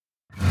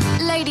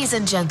Ladies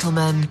and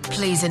gentlemen,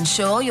 please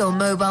ensure your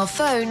mobile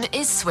phone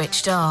is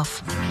switched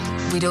off.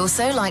 We'd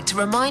also like to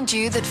remind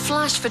you that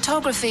flash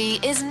photography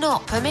is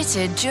not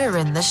permitted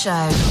during the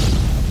show.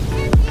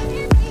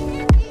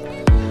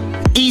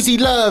 Easy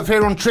Love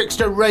here on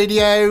Trickstar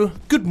Radio.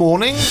 Good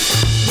morning.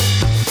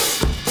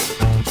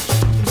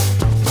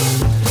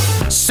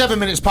 7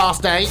 minutes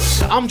past 8.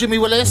 I'm Jimmy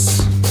Willis.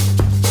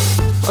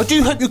 I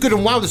do hope you're good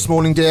and well this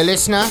morning, dear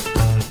listener.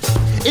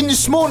 In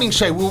this morning's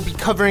show, we'll be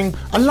covering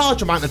a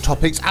large amount of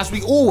topics, as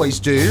we always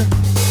do,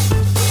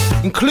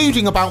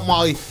 including about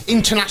my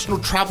international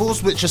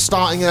travels, which are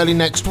starting early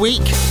next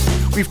week.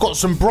 We've got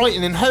some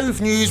Brighton and Hove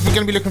news. We're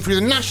going to be looking through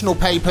the national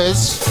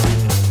papers.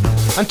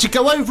 And to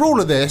go over all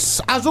of this,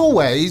 as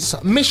always,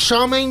 Miss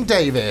Charmaine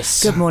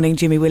Davies. Good morning,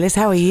 Jimmy Willis.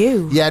 How are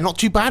you? Yeah, not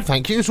too bad,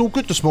 thank you. It's all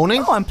good this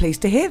morning. Oh, I'm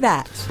pleased to hear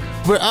that.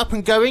 We're up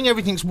and going.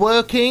 Everything's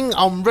working.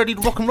 I'm ready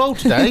to rock and roll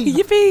today.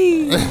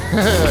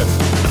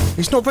 Yippee!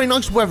 It's not very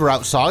nice weather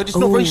outside. It's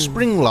not very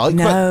spring-like.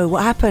 No,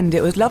 what happened?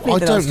 It was lovely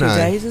the last few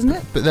days, isn't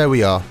it? But there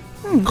we are.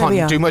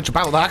 Can't do much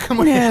about that, can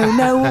we?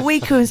 No, we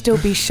can still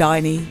be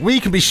shiny. We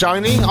can be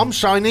shiny. I'm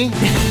shiny.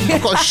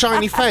 I've got a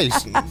shiny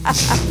face.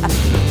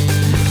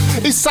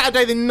 It's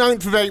Saturday the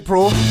 9th of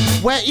April.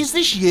 Where is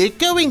this year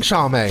going,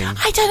 Charmaine?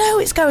 I don't know,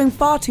 it's going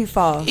far too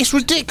far. It's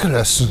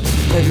ridiculous.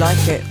 Don't like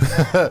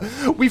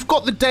it. We've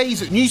got the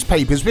days at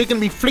newspapers. We're going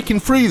to be flicking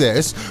through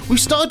this. We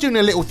started doing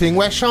a little thing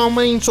where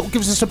Charmaine sort of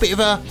gives us a bit of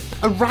a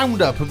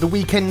roundup of the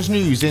weekend's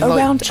news in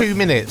like 2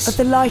 minutes. Of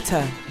the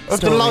lighter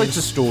the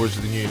lighter stories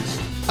of the news.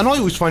 And I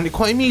always find it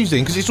quite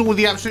amusing because it's all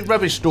the absolute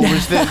rubbish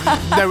stories that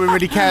no one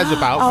really cares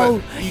about. Oh,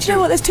 do you know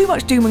what? There's too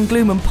much doom and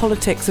gloom and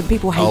politics and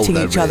people hating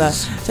each other.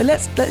 So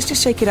let's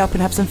just shake it up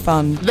and have some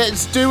fun.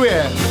 Let's do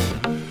it.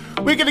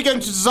 We're going to go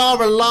into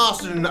Zara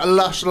Larsson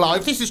Lush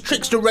Live. This is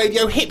Trickstar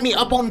Radio. Hit me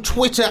up on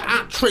Twitter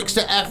at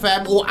Trickstar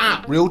FM or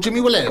at Real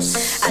Jimmy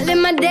Willis. I live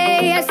my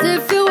day as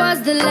if it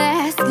was the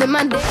last. Live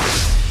my day.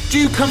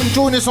 Do come and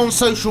join us on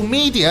social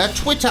media.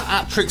 Twitter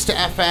at Trickstar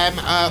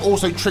FM,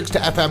 also Trickstar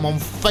FM on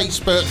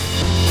Facebook.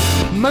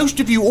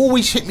 Most of you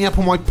always hit me up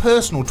on my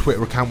personal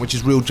Twitter account, which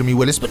is Real Jimmy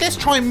Willis, but let's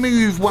try and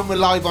move when we're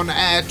live on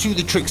air to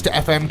the Trickstar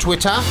FM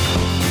Twitter.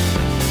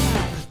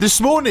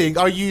 This morning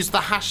I used the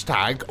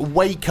hashtag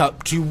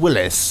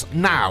WakeUpToWillis.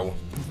 Now,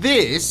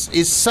 this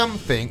is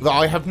something that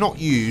I have not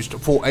used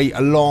for a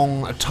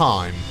long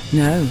time.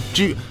 No.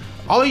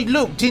 I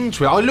looked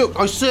into it.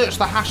 I searched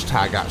the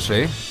hashtag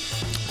actually.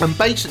 And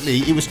basically,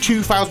 it was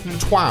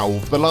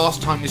 2012, the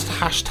last time this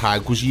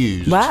hashtag was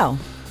used. Wow.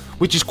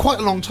 Which is quite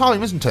a long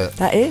time, isn't it?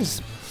 That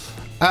is.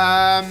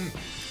 And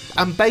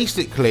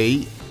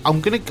basically,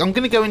 I'm gonna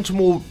go into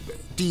more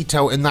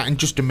detail in that in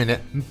just a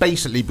minute,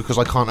 basically because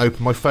I can't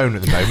open my phone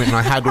at the moment and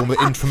I had all the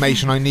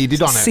information I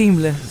needed on it.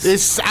 Seamless.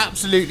 It's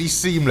absolutely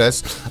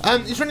seamless.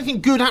 Is there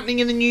anything good happening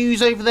in the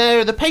news over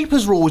there? The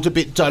papers are always a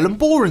bit dull and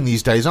boring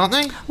these days, aren't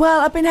they? Well,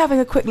 I've been having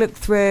a quick look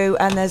through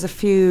and there's a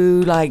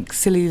few like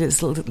silly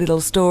little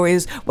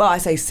stories. Well, I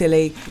say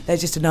silly. There's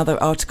just another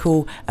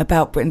article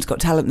about Britain's Got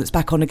Talent that's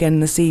back on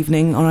again this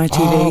evening on ITV.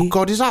 Oh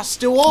God, is that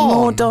still on?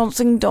 More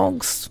dancing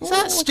dogs. Is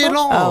that still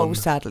on? Oh,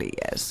 sadly,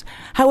 yes.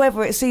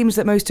 However, it seems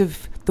that most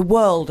of the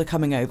world are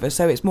coming over,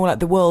 so it's more like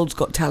the world's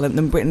got talent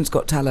than Britain's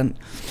Got Talent.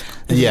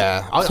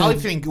 Yeah, I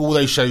think all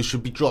those shows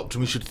should be dropped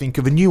and we should think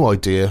of a new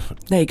idea.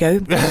 There you go.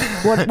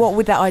 What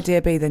would that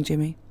idea be then,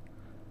 Jimmy?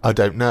 I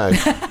don't know.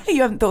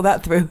 You haven't thought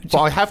that through.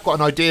 But I have got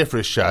an idea for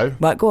a show.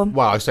 Right, go on.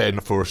 Well, I say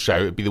for a show,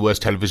 it'd be the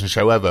worst television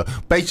show ever.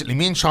 Basically,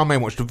 me and Charmaine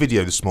watched a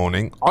video this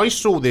morning. I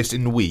saw this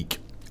in the week.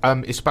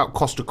 It's about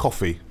Costa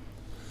Coffee.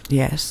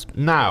 Yes.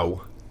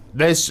 Now,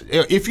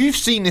 if you've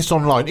seen this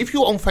online, if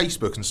you're on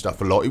Facebook and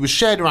stuff a lot, it was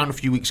shared around a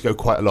few weeks ago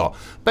quite a lot.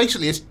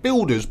 Basically, it's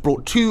builders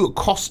brought 2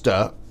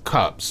 Costa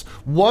cups,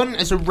 one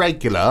as a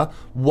regular,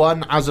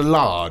 one as a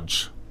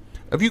large.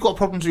 Have you got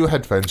problems with your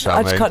headphones, Charmaine?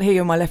 I just can't hear you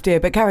on my left ear,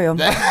 but carry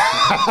on. I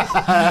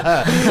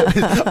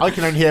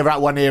can only hear out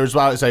one ear as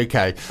well, it's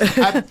okay.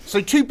 So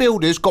 2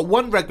 builders got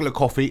one regular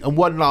coffee and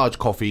one large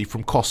coffee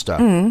from Costa.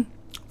 Mm.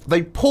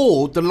 They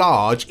poured the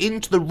large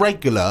into the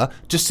regular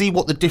to see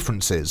what the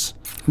difference is.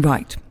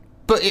 Right.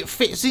 But it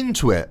fits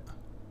into it.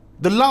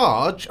 The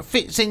large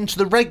fits into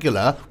the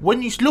regular.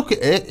 When you look at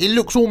it, it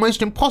looks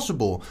almost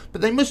impossible. But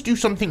they must do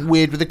something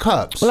weird with the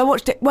cups. Well, I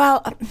watched it.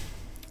 Well,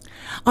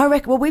 I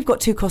reckon. Well, we've got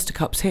 2 Costa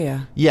cups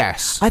here.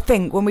 Yes. I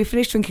think when we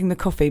finish drinking the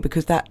coffee,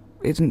 because that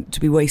isn't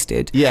to be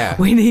wasted. Yeah.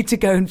 We need to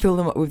go and fill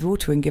them up with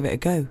water and give it a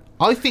go.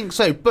 I think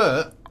so,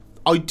 but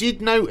I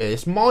did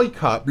notice my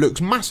cup looks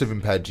massive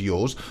compared to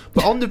yours.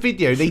 But on the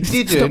video, they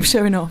didn't. Stop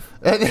showing off.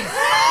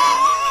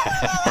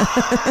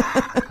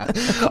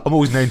 I'm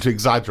always known to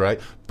exaggerate,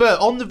 but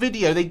on the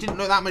video they didn't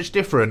look that much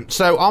different.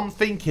 So I'm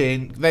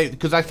thinking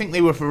because I think they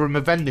were from a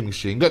vending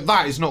machine.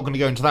 That is not going to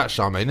go into that,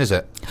 Charmaine, is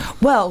it?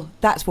 Well,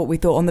 that's what we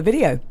thought on the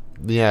video.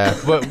 Yeah,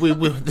 but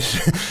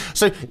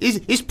so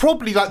it's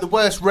probably like the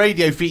worst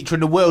radio feature in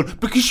the world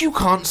because you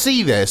can't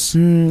see this.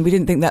 We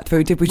didn't think that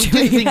through, did we? We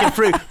didn't think it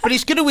through, but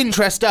it's going to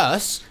interest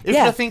us if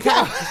nothing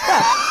else.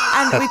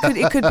 And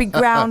it could be a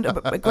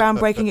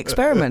groundbreaking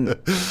experiment.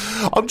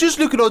 I'm just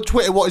looking on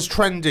Twitter what is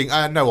trending.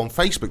 On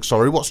Facebook,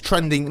 sorry. What's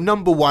trending?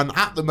 Number one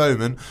at the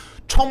moment.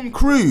 Tom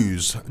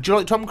Cruise. Do you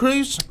like Tom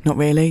Cruise? Not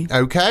really.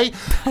 Okay.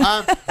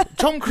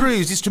 Tom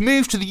Cruise is to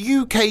move to the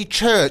UK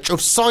Church of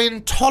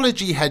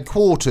Scientology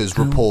headquarters,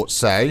 reports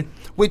say,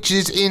 which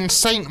is in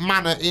St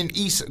Manor in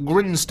East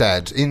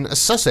Grinstead in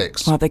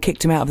Sussex. Well, they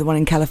kicked him out of the one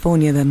in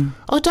California then.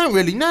 I don't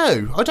really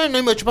know. I don't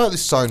know much about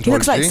this Scientology. He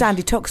looks like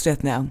Sandy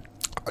Toxteth now.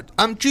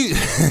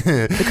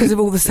 Because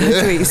of all the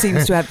surgery he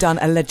seems to have done,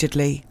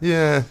 allegedly.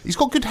 Yeah. He's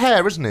got good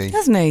hair, hasn't he?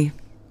 Hasn't he?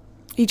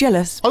 Are you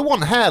jealous? I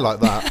want hair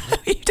like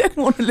that. You don't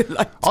want to look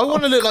like Tom. I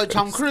want to look like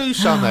Tom Cruise,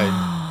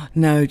 Charmaine.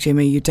 No,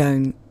 Jimmy, you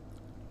don't.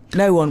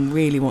 No one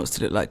really wants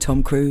to look like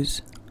Tom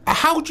Cruise.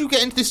 How do you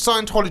get into this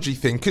Scientology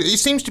thing? 'Cause it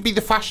seems to be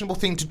the fashionable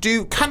thing to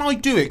do. Can I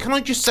do it? Can I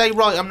just say,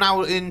 right, I'm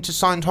now into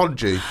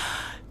Scientology?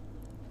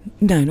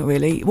 No, not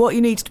really. What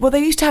you need... Well, they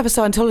used to have a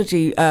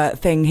Scientology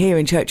thing here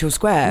in Churchill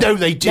Square. No,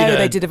 they didn't. No,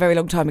 they did a very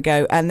long time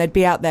ago. And they'd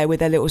be out there with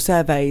their little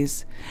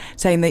surveys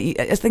saying that...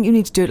 I think you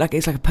need to do it like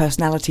it's like a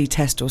personality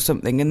test or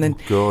something. And then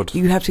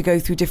you have to go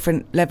through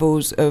different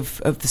levels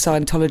of the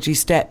Scientology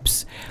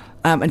steps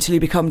until you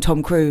become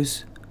Tom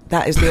Cruise.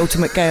 That is the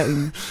ultimate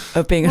game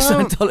of being a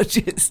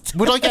Scientologist.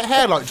 Would I get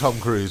hair like Tom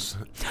Cruise?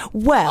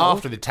 Well...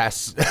 After the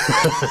tests.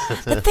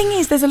 The thing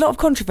is, there's a lot of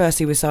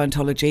controversy with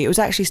Scientology. It was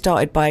actually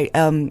started by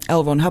L.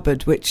 Ron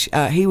Hubbard, which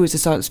he was a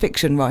science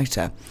fiction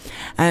writer.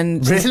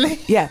 And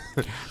really? Yeah.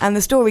 And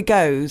the story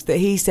goes that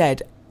he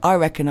said, I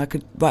reckon I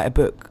could write a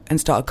book and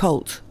start a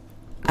cult.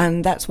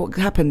 And that's what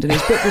happened. And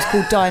his book was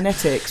called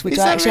Dianetics, which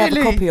I actually have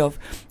a copy of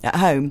at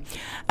home.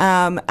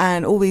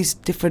 And all these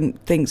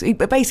different things.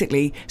 But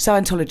basically,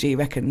 Scientology, he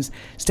reckons,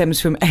 stems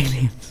from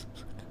aliens.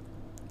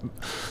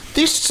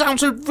 This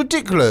sounds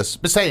ridiculous.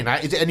 But saying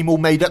that, is it any more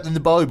made up than the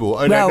Bible?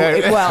 I don't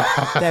know. Well,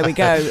 there we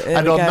go.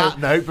 That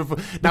note,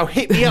 now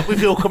hit me up with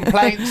your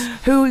complaints.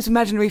 Whose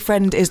imaginary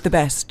friend is the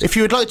best? If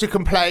you would like to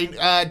complain,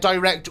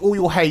 direct all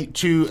your hate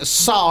to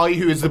Sai,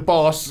 who is the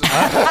boss.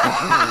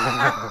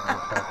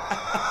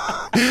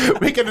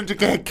 We're going to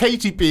get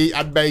Katie B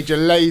and Major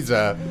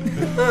Lazer.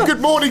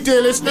 Good morning,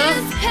 dear listener.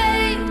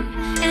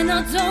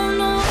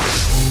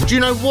 Do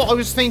you know what I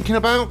was thinking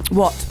about?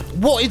 What?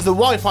 What is the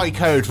Wi-Fi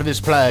code for this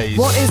place?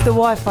 What is the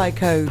Wi-Fi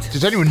code?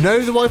 Does anyone know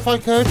the Wi-Fi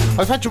code?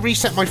 I've had to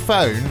reset my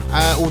phone,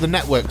 all the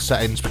network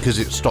settings, because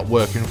it stopped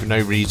working for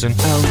no reason.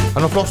 Oh.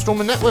 And I've lost all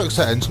my network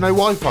settings, no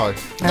Wi-Fi. Oh.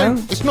 No,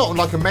 it's not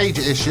like a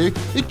major issue.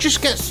 It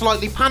just gets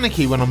slightly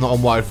panicky when I'm not on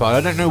Wi-Fi.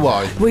 I don't know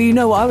why. Well, you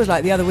know what I was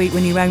like the other week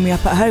when you rang me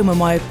up at home and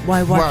my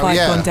Wi-Fi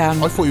had gone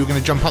down. I thought you were going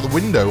to jump out the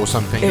window or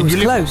something. It was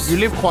close. You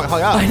live quite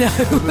high up. I know.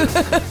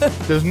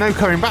 There's no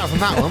coming back from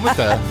that one, was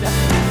there?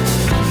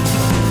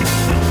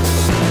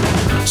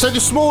 So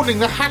this morning,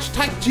 the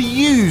hashtag to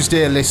use,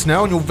 dear listener,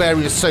 on your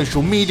various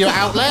social media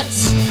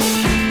outlets.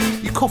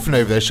 You're coughing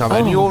over there,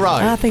 Charmaine. Are you all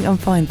right? I think I'm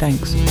fine,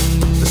 thanks.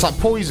 It's like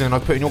poison I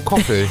put in your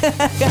coffee.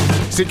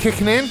 Is it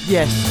kicking in?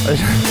 Yes.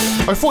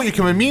 I thought you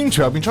became immune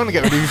to it. I've been trying to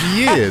get rid of you for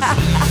years.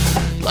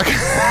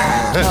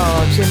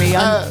 Oh, Jimmy,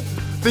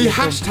 the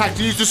hashtag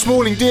to use this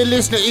morning, dear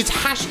listener, is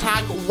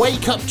hashtag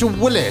wake up to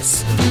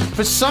Willis.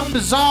 For some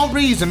bizarre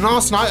reason,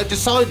 last night I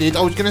decided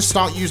I was going to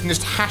start using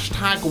this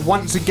hashtag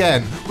once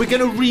again. We're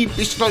going to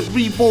it's like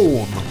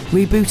reborn.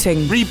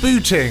 Rebooting.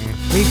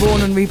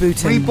 Reborn and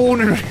rebooting.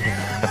 Reborn and...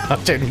 I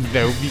don't even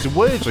know these are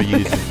words we're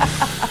using.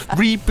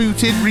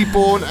 Rebooted,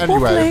 reborn,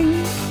 anyway.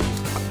 Waffling.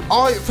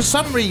 For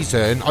some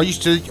reason, I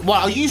used to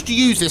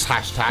use this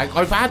hashtag.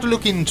 I've had a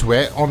look into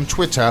it on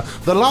Twitter.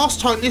 The last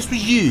time this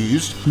was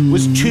used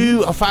was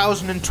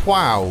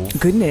 2012.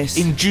 Goodness.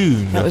 In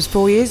June. That was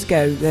 4 years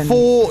ago then.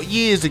 4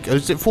 years ago.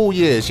 Is it 4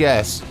 years?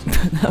 Yes.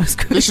 That was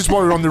good. This is why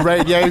we're on the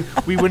radio.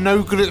 We were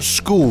no good at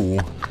school.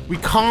 We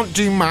can't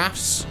do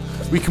maths.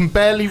 We can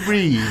barely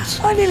read.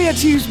 I nearly had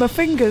to use my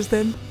fingers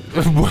then.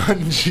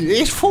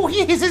 It's 4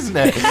 years, isn't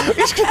it?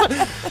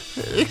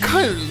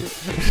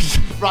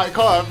 Right,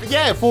 come on.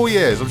 Yeah, 4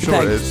 years, I'm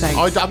sure it is.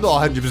 Thanks. I'm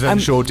not 100%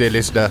 sure, dear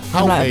listener.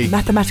 Help me.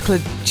 Mathematical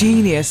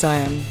genius I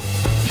am.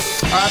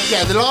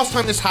 The last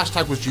time this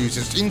hashtag was used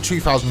is in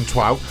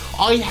 2012.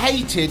 I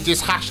hated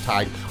this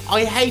hashtag.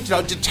 I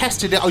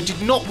detested it. I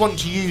did not want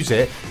to use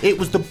it. It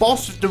was the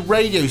boss of the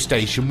radio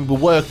station we were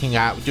working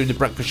at doing the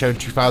breakfast show in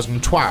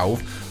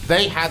 2012.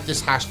 They had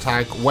this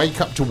hashtag,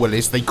 Wake Up to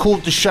Willis. They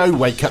called the show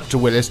Wake Up to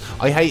Willis.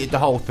 I hated the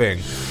whole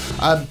thing.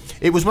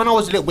 It was when I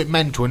was a little bit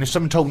mental, and if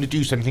someone told me to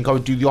do something, I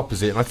would do the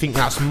opposite, and I think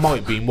that's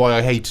might be why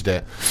I hated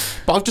it.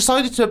 But I've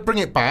decided to bring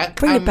it back.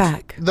 Bring it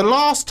back. The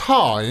last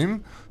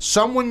time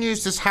someone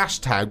used this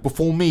hashtag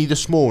before me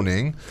this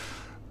morning,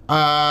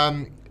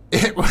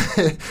 it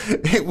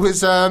was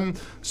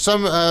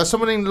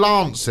someone in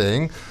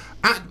Lancing.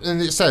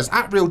 And it says,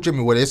 at Real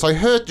Jimmy Willis, I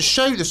heard the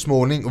show this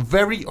morning,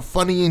 very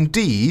funny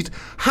indeed.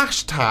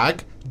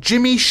 Hashtag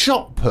Jimmy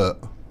Shot Put.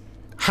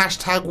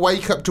 Hashtag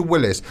wake up to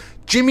Willis.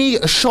 Jimmy,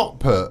 a shot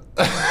put.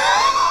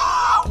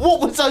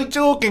 What was I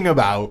talking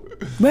about?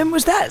 When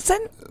was that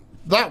sent?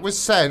 That was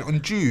sent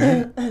on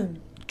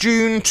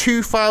June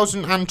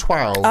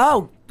 2012.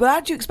 Oh, but how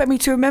do you expect me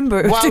to remember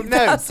it? Well,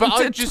 no, but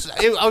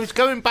I was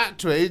going back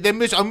to it. I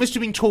must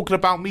have been talking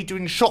about me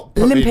doing shot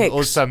putting Olympics.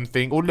 Or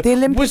something. Or, the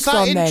Olympics was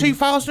that in then.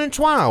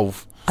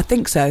 2012? I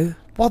think so.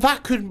 Well,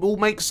 that could all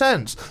make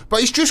sense.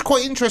 But it's just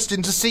quite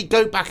interesting to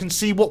go back and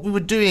see what we were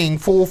doing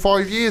 4 or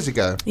 5 years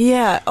ago.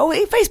 Yeah. Oh,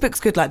 Facebook's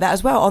good like that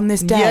as well, on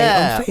this day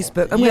on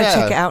Facebook. I'm going to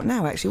check it out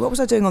now, actually. What was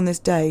I doing on this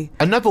day?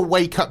 Another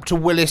wake up to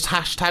Willis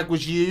hashtag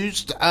was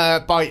used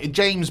by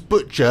James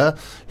Butcher,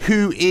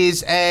 who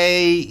is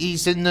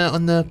he's an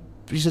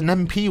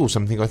MP or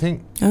something, I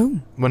think. Oh.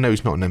 Well, no,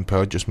 he's not an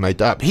MP, I just made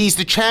that up. He's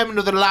the chairman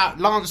of the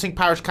Lancing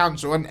Parish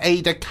Council and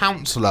Ada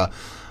councillor.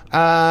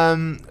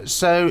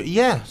 So,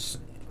 yes.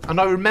 And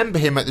I remember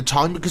him at the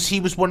time because he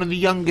was one of the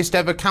youngest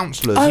ever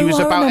councillors. Oh, he was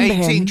about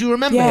 18. Him. Do you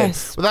remember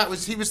yes. him? Well,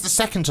 he was the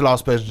second to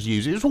last person to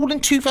use it. It was all in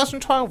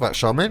 2012, that,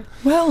 Charmaine.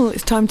 Well,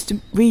 it's time to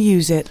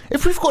reuse it.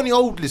 If we've got any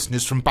old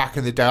listeners from back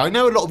in the day, I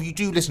know a lot of you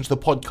do listen to the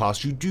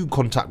podcast. You do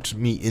contact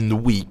me in the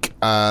week.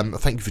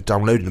 Thank you for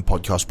downloading the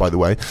podcast, by the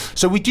way.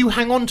 So we do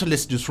hang on to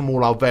listeners from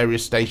all our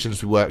various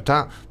stations we worked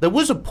at. There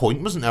was a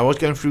point, wasn't there? I was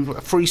going through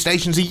 3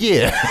 stations a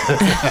year.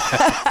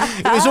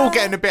 It was all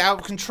getting a bit out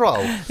of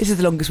control. This is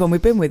the longest one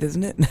we've been with,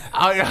 isn't it?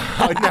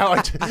 I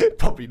know,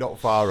 probably not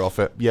far off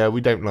it. Yeah, we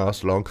don't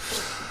last long.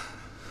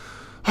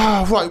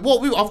 Right,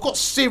 I've got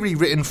Siri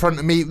written in front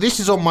of me.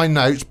 This is on my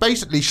notes.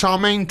 Basically,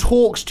 Charmaine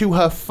talks to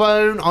her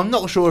phone. I'm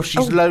not sure if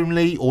she's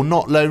lonely or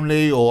not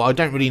lonely, or I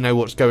don't really know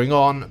what's going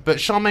on. But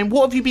Charmaine,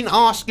 what have you been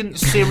asking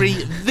Siri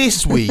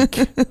this week?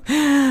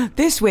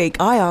 This week,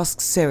 I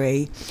asked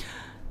Siri,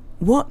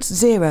 what's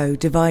 0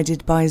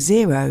 divided by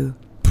 0?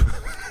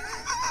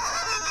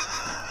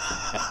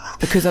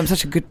 Because I'm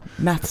such a good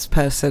maths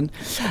person.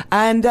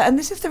 And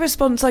this is the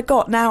response I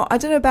got. Now, I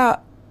don't know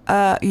about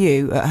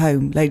you at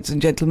home, ladies and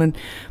gentlemen,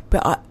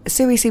 but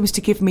Siri seems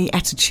to give me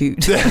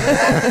attitude.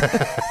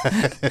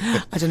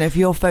 I don't know if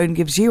your phone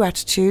gives you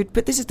attitude,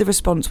 but this is the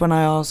response when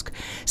I ask,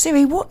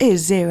 Siri, what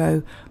is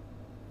 0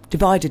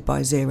 divided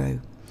by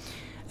 0?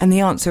 And the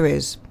answer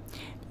is,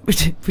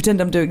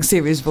 pretend I'm doing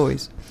Siri's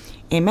voice.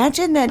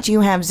 Imagine that you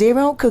have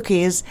 0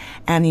 cookies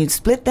and you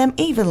split them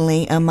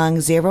evenly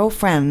among 0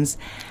 friends.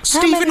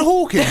 Stephen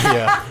Hawking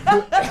here.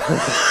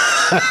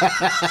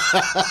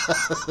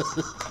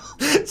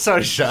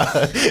 Sorry, Shah.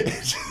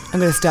 I'm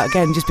going to start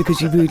again just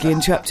because you rudely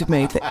interrupted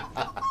me.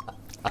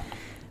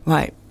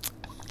 Right,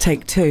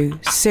 take 2.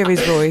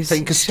 Siri's voice.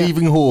 Think of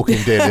Stephen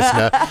Hawking, dear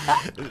listener.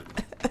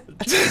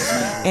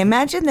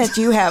 Imagine that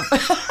you have...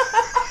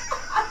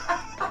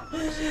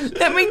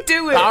 Let me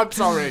do it. I'm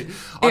sorry.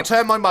 I'll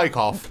turn my mic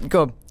off.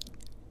 Go on.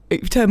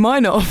 You've turned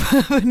mine off,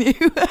 haven't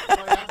you?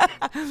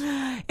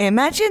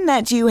 Imagine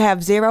that you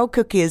have 0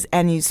 cookies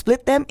and you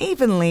split them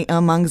evenly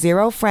among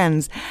 0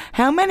 friends.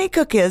 How many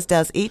cookies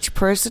does each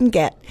person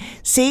get?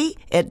 See,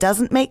 it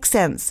doesn't make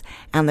sense.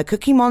 And the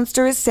Cookie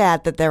Monster is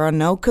sad that there are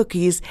no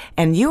cookies,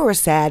 and you are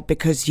sad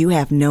because you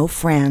have no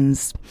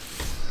friends.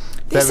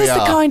 This is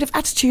the kind of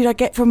attitude I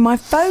get from my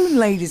phone,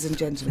 ladies and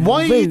gentlemen.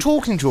 Why are you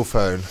talking to your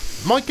phone?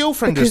 My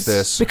girlfriend does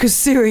this. Because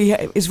Siri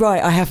is right,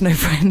 I have no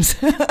friends.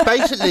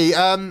 Basically,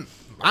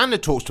 Anna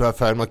talks to her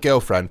phone, my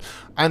girlfriend,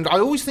 and I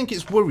always think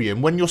it's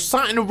worrying when you're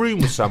sat in a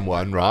room with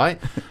someone, right,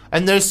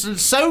 and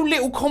there's so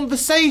little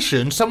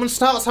conversation, someone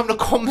starts having a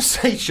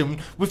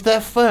conversation with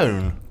their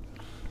phone.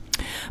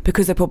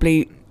 Because they're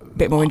probably...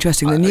 bit more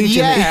interesting than you,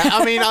 Jimmy. Yeah,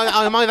 I mean,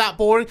 am I that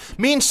boring?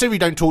 Me and Siri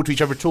don't talk to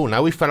each other at all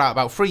now. We fell out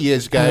about 3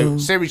 years ago.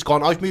 Siri's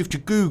gone. I've moved to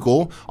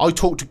Google. I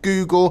talk to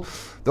Google.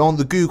 They're on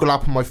the Google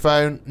app on my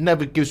phone.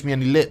 Never gives me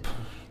any lip.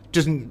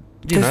 Does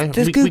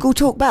Google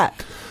talk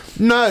back?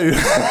 No.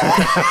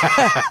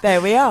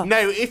 There we are.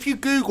 No, if you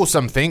Google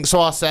something,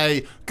 so I'll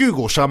say,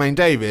 Google Charmaine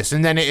Davies,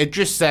 and then it'd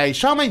just say,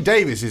 Charmaine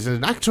Davies is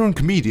an actor and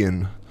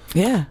comedian.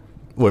 Yeah.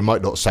 Well, it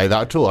might not say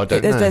that at all. I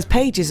don't know. There's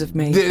pages of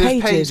me.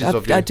 There's pages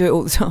of you. I do it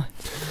all the time.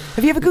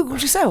 Have you ever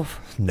Googled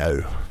yourself?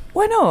 No.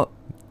 Why not?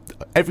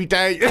 Every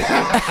day. No,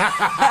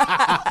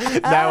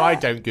 I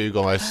don't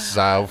Google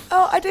myself.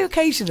 Oh, I do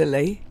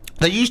occasionally.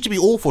 There used to be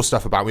awful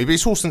stuff about me, but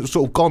it's all sort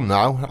of gone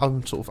now.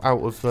 I'm sort of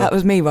out of... That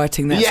was me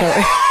writing that,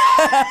 sorry.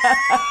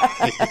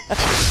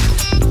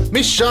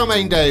 Miss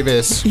Charmaine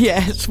Davies.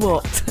 Yes,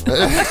 what?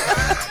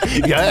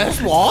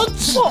 Yes, what?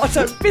 What?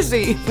 I'm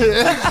busy.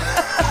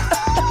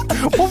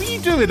 What were you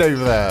doing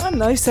over there? I don't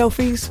know,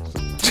 selfies.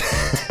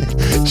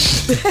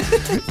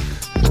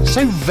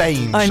 So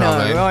vain,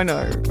 Charmaine. I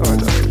know.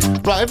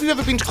 Right, have you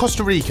ever been to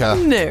Costa Rica?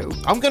 No.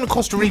 I'm going to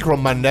Costa Rica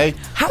on Monday.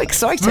 How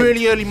exciting.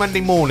 Really early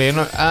Monday morning.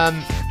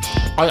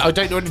 I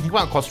don't know anything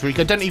about Costa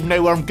Rica. I don't even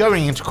know where I'm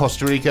going into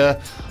Costa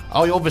Rica.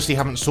 I obviously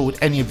haven't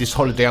sorted any of this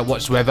holiday out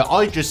whatsoever.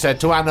 I just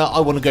said to Anna, I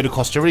want to go to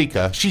Costa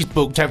Rica. She's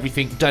booked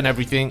everything, done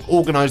everything,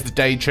 organised the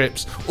day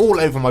trips, all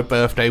over my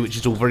birthday, which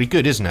is all very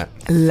good, isn't it?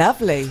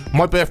 Lovely.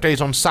 My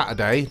birthday's on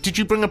Saturday. Did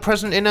you bring a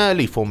present in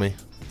early for me?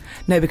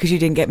 No, because you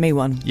didn't get me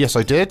one. Yes,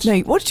 I did. No,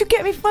 what did you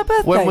get me for my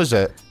birthday? When was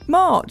it?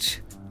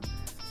 March.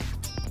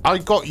 I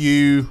got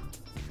you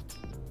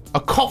a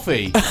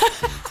coffee.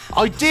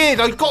 I did.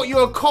 I got you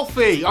a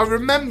coffee. I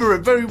remember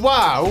it very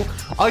well.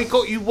 I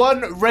got you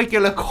one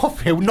regular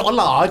coffee, not a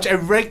large, a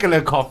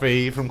regular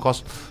coffee from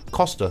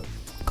Costa.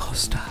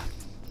 Costa.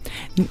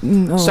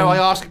 So I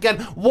ask again,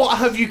 what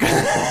have you got?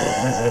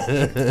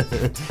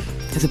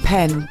 There's a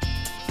pen.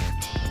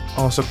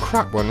 Oh, it's a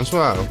crap one as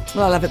well.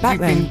 Well, I'll have it back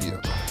then.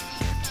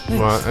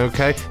 Right,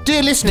 okay.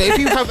 Dear listener, if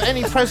you have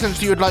any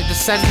presents you would like to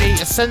send me,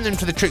 send them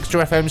to the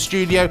Trickstar FM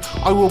studio.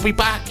 I will be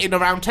back in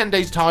around 10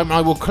 days' time and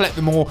I will collect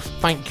them all.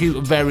 Thank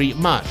you very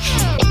much.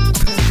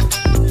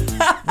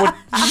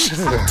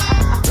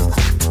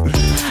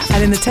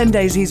 And in the 10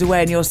 days he's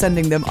away and you're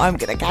sending them, I'm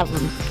going to have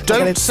them.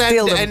 Don't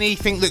send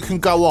anything that can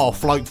go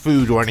off, like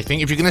food or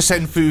anything. If you're going to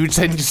send food,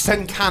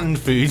 send canned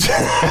food.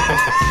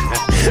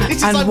 This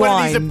is and like wine.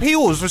 one of these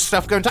appeals with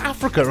stuff going to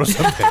Africa or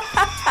something.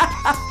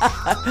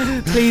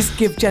 Please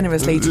give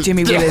generously to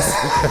Jimmy Willis.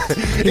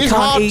 It's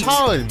hard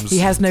times. He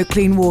has no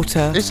clean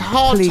water. It's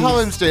hard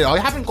times, dear. I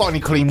haven't got any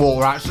clean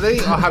water, actually.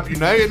 I have, you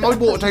know. My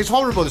water tastes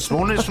horrible this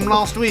morning. It's from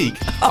last week.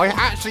 I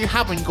actually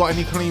haven't got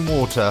any clean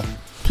water.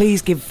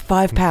 Please give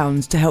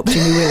 £5 to help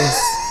Jimmy Willis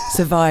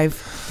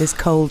survive this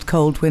cold,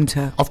 cold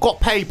winter. I've got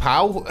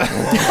PayPal.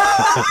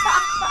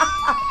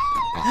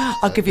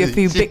 I'll give you a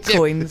few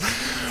bitcoins.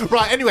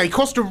 Right, anyway,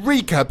 Costa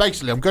Rica.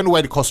 Basically, I'm going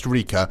away to Costa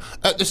Rica.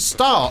 At the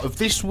start of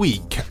this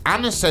week,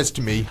 Anna says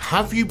to me,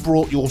 have you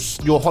brought your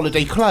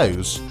holiday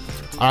clothes?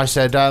 And I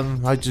said,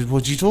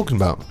 what are you talking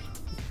about?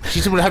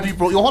 She said, well, have you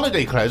brought your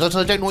holiday clothes? I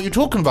said, I don't know what you're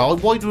talking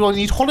about. Why do I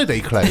need holiday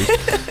clothes?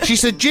 She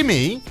said,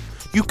 Jimmy,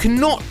 you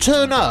cannot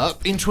turn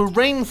up into a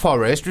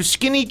rainforest with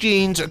skinny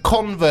jeans, a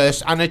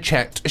Converse and a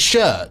checked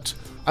shirt.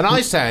 And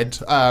I said,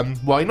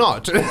 why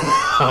not? You've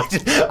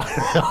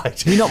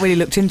not really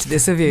looked into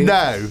this, have you?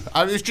 No.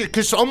 It's just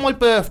because on my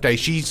birthday,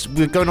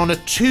 we're going on a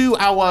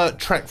 2-hour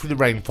trek through the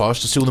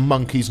rainforest to see all the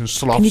monkeys and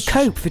sloths. Can you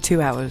cope for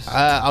 2 hours?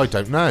 I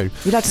don't know.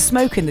 You'd have to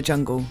smoke in the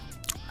jungle.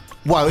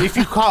 Well, if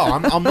you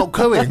can't, I'm not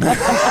going.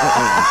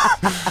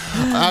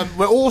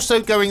 We're also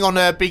going on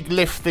a big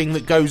lift thing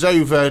that goes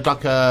over the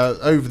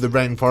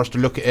rainforest to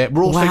look at it.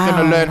 We're also going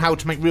to learn how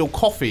to make real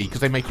coffee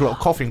because they make a lot of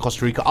coffee in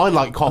Costa Rica. I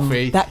like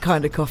coffee. That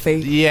kind of coffee.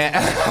 Yeah.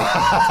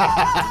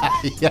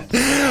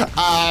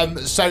 Yeah.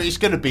 So it's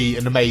going to be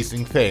an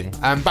amazing thing.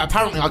 But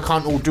apparently I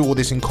can't do all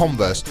this in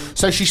Converse.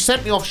 So she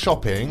sent me off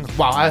shopping.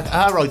 Well,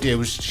 her idea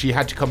was she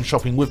had to come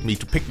shopping with me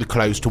to pick the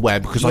clothes to wear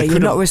because I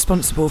couldn't. You're not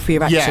responsible for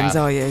your actions,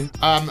 are you?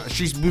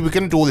 We were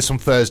going to do all this on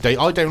Thursday.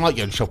 I don't like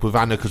going shopping with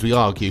Anna because we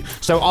argue.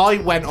 So I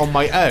went on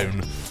my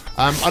own.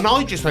 And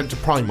I just went to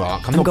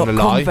Primark. I'm not going to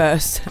lie.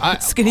 Converse,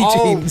 skinny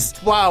jeans.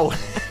 Wow.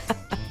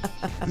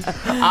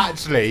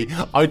 Actually,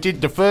 I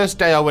did the first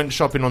day I went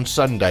shopping on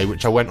Sunday,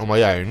 which I went on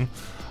my own.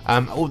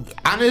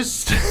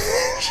 Anna's...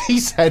 she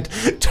said,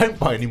 don't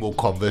buy any more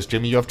Converse,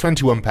 Jimmy. You have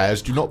 21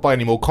 pairs. Do not buy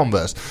any more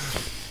Converse.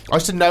 I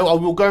said, no, I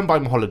will go and buy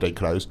my holiday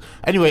clothes.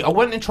 Anyway, I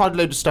went and tried a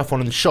load of stuff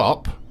on in the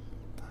shop.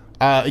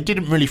 It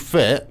didn't really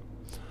fit.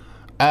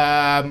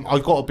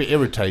 I got a bit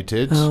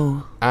irritated.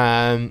 Oh.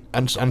 And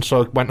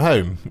so I went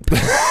home.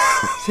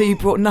 So you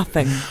brought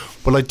nothing?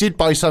 Well, I did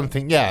buy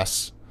something,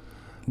 yes.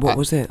 What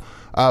was it?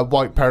 A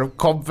white pair of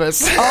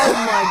Converse. Oh,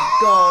 my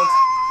God.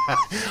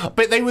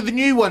 But they were the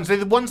new ones. They're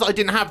the ones that I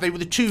didn't have. They were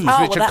the twos, which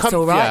are that's comfier.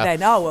 all right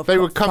then. Oh, they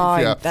were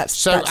comfier.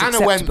 That's Anna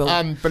acceptable.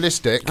 went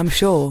ballistic. I'm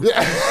sure.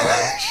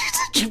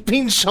 You've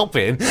been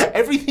shopping.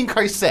 Everything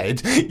I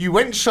said, you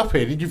went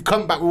shopping and you've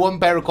come back with one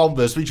pair of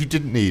Converse which you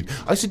didn't need.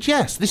 I said,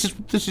 yes, this is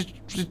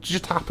it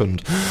just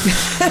happened.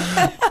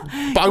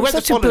 But I went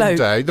the following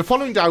day. The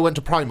following day I went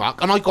to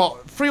Primark and I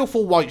got 3 or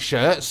 4 white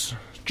shirts.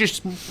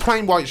 Just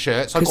plain white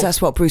shirts. Because that's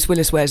what Bruce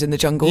Willis wears in the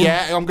jungle.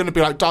 Yeah, I'm going to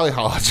be like Die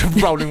Hard,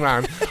 rolling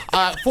around.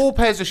 4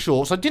 pairs of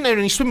shorts. I didn't own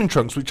any swimming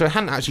trunks, which I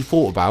hadn't actually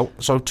thought about.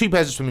 So 2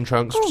 pairs of swimming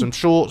trunks, some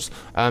shorts,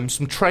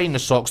 some trainer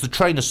socks. The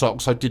trainer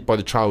socks I did buy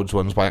the child's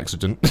ones by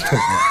accident.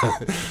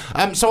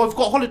 So I've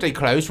got holiday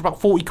clothes for about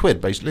 40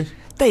 quid, basically.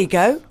 There you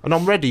go. And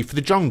I'm ready for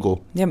the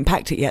jungle. You haven't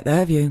packed it yet, though,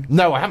 have you?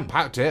 No, I haven't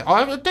packed it.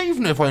 I don't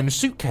even know if I own a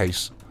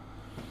suitcase.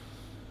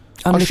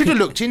 I should have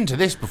looked into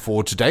this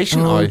before today,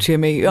 shouldn't I? Oh,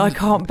 Jimmy, I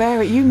can't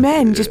bear it. You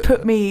men just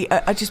put me...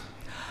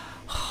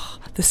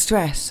 the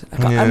stress.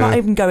 I'm not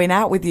even going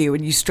out with you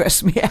and you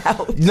stress me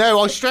out. No,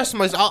 I stress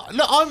myself.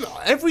 Look,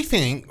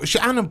 everything...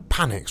 Anna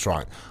panics,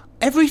 right?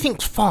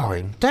 Everything's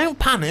fine. Don't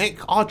panic.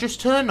 I'll just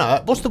turn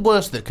up. What's the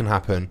worst that can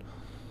happen?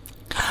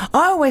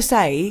 I always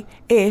say,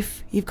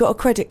 if you've got a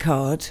credit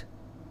card...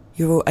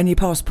 and your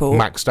passport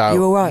maxed out.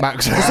 You're all right.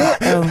 Maxed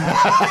out. Is it?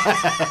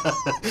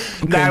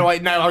 Okay.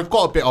 No, I've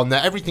got a bit on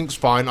there. Everything's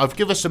fine. I've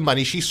given her some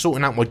money. She's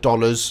sorting out my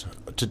dollars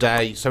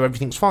today, so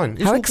everything's fine.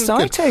 How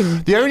exciting!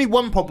 Good. The only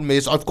one problem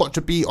is I've got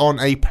to be on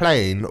a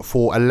plane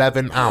for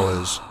 11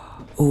 hours.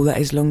 Oh, that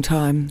is a long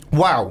time.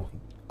 Wow.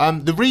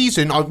 The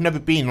reason I've never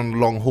been on a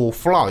long haul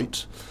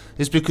flight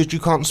is because you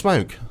can't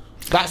smoke.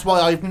 That's why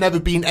I've never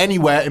been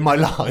anywhere in my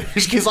life,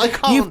 because I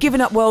can't... You've given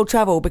up world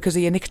travel because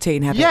of your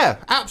nicotine habit. Yeah,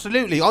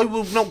 absolutely. I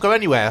will not go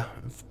anywhere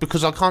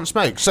because I can't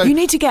smoke. So you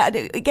need to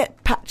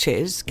get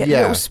patches, get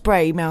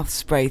little mouth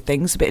spray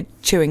things, a bit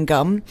of chewing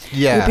gum.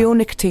 Yeah. You'll be all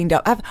nicotined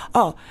up.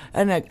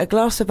 And a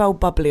glass of old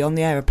bubbly on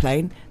the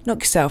aeroplane. Knock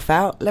yourself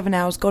out. 11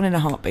 hours, gone in a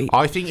heartbeat.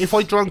 I think if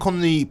I drank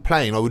on the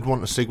plane, I would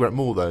want a cigarette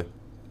more, though.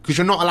 Because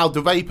you're not allowed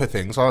the vapour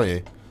things, are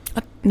you?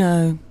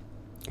 No.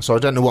 So I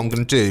don't know what I'm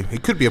going to do.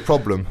 It could be a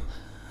problem.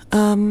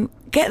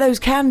 Get those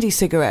candy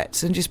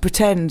cigarettes and just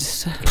pretend.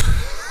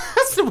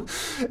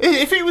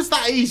 If it was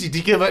that easy to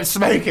give up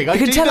smoking,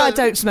 I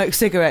don't smoke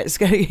cigarettes.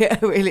 Yeah,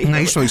 really. No,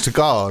 you smoke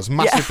cigars,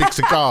 massive big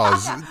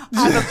cigars.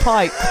 And a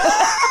pipe.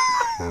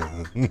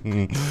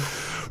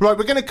 Right,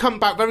 we're going to come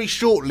back very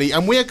shortly,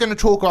 and we're going to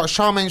talk about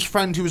Charmaine's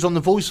friend who was on The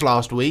Voice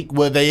last week.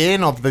 Were they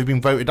in? Have they been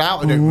voted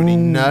out? I don't really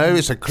know.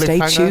 It's a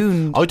cliffhanger. Stay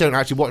tuned. I don't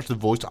actually watch The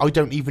Voice. I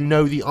don't even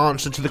know the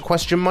answer to the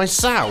question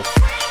myself.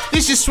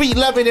 This is Sweet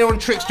Lovin' here on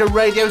Trickstar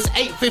Radio. It's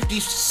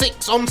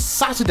 8:56 on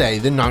Saturday,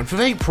 the 9th of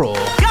April.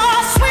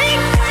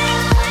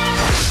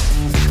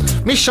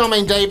 Miss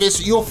Charmaine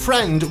Davies, your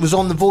friend was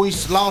on The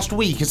Voice last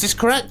week, is this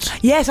correct?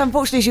 Yes,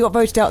 unfortunately she got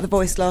voted out of The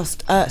Voice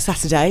last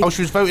Saturday. Oh,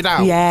 she was voted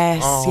out?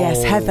 Yes,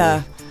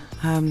 Heather.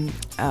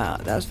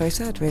 That was very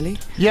sad, really.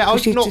 Yeah,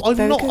 I've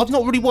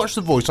not really watched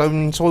The Voice, so I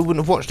wouldn't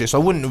have watched it. So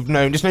I wouldn't have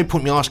known. There's no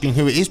point me asking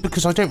who it is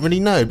because I don't really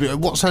know. But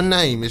what's her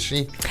name? Is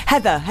she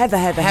Heather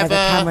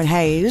Cameron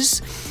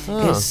Hayes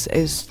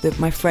is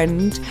my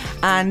friend,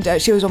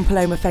 and she was on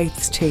Paloma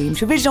Faith's team.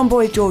 She was originally on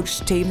Boy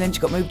George's team, then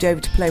she got moved over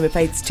to Paloma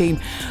Faith's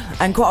team.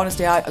 And quite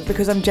honestly,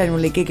 because I'm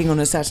generally gigging on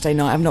a Saturday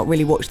night, I've not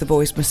really watched The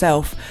Voice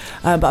myself,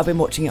 but I've been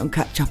watching it on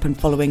catch up and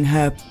following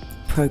her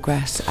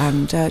progress,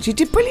 and she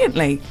did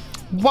brilliantly.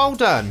 Well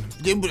done.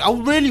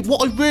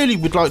 What I really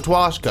would like to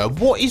ask her,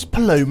 what is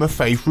Paloma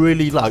Faith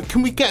really like?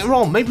 Can we get her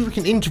on? Maybe we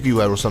can interview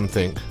her or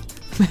something.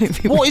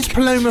 What is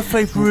Paloma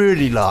Faith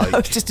really like? I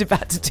was just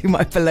about to do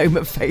my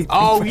Paloma Faith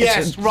impression.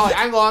 Yes, right,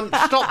 hang on.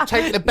 Stop,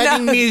 take the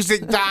bedding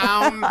music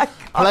down.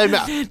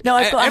 Paloma. No,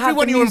 I've got every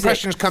one of your music.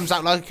 impressions comes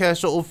out like a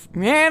sort of...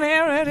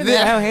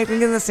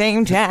 Hitting in the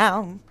same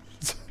town.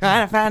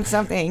 Trying to find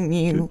something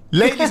new.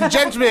 Ladies and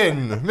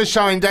gentlemen, Miss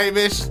Charmaine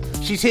Davies.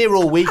 She's here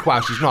all week.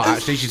 Well, she's not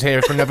actually. She's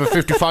here for another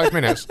 55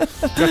 minutes. You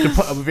have to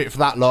put up with it for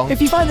that long.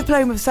 If you find the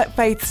Paloma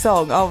Faith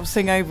song, I'll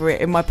sing over it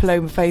in my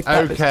Paloma Faith.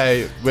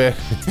 Okay, we'll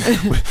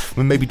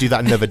maybe do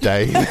that another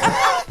day. That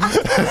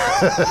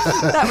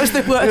was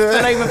the worst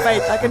Paloma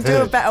Faith. I can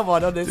do a better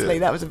one, honestly.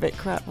 That was a bit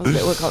crap, wasn't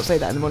it? Well, I can't say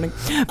that in the morning.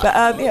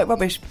 But,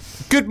 rubbish.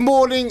 Good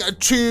morning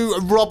to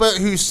Robert,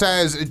 who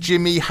says,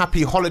 Jimmy,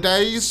 happy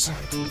holidays.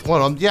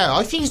 Well,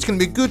 I think it's going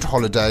to be a good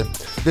holiday.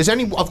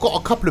 I've got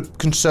a couple of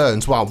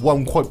concerns. Well,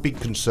 one quite big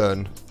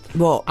concern.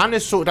 What?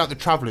 Anna's sorted out the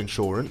travel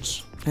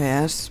insurance.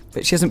 Yes,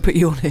 but she hasn't put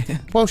you on here.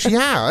 Well, she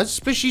has,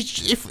 but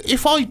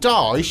if I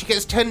die, she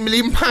gets £10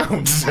 million.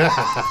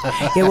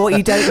 Yeah, what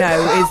you don't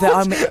know is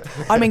that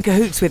I'm in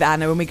cahoots with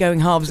Anna and we're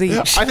going halves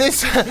each.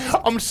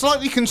 I'm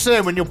slightly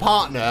concerned when your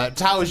partner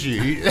tells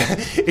you,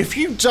 if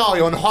you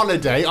die on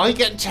holiday, I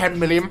get £10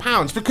 million.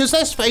 Because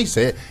let's face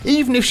it,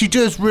 even if she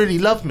does really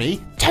love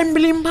me, £10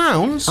 million?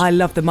 I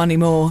love the money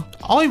more.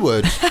 I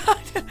would.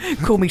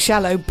 Call me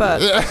shallow, but...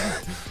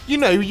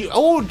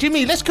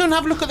 Jimmy, let's go and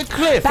have a look at the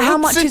cliff. But how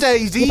much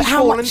is he's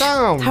falling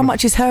down. How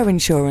much is her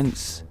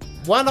insurance?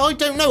 Well, I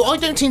don't know. I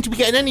don't seem to be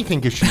getting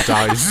anything if she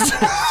dies.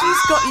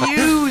 She's got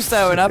you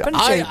sewing up,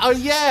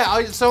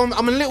 hasn't she? So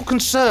I'm a little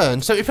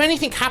concerned. So if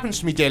anything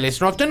happens to me, dear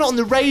listener, I've done it on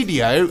the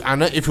radio,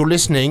 Anna, if you're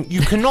listening,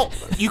 you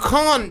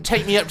can't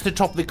take me up to the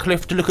top of the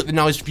cliff to look at the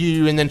nice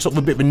view and then sort of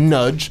a bit of a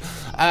nudge.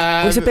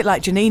 It's a bit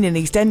like Janine in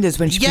EastEnders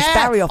when she pushed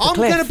Barry off the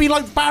cliff. I'm going to be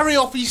like Barry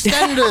off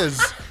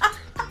EastEnders.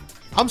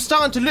 I'm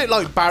starting to look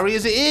like Barry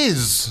as it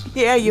is.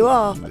 Yeah, you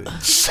are.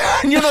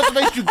 And you're not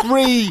supposed to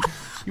agree,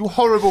 you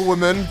horrible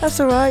woman. That's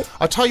all right.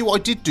 I'll tell you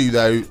what I did do,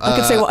 though. I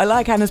can say what I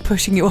like. Anna's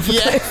pushing you off a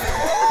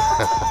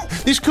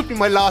cliff. This could be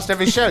my last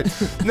ever show.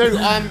 No,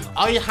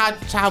 I had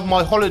to have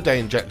my holiday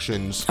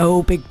injections.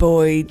 Oh, big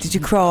boy. Did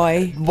you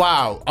cry?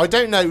 Wow. I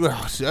don't know.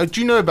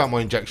 Do you know about my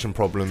injection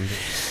problem?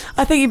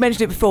 I think you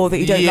mentioned it before that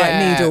you don't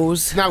like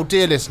needles. Now,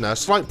 dear listener,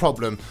 slight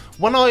problem.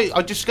 When I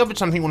discovered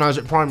something when I was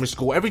at primary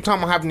school. Every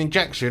time I have the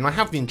injection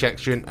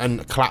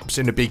and collapse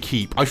in a big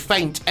heap. I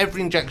faint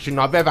every injection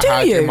I've ever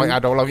had in my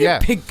adult life. Yeah,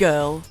 big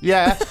girl.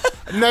 Yeah.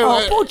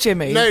 No, poor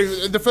Jimmy.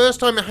 No, the first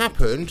time it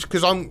happened,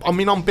 because I'm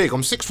big.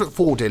 I'm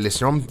 6'4", dear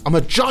listener. I'm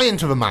a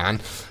giant of a man.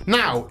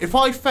 Now, if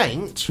I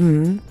faint,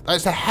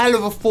 that's a hell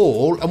of a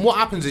fall. And what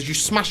happens is you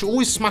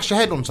always smash your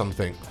head on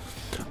something.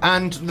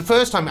 And the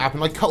first time it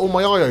happened, I cut all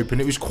my eye open.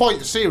 It was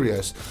quite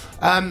serious.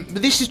 But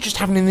this is just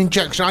having an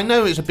injection. I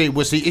know it's a bit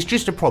wussy. It's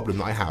just a problem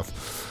that I have.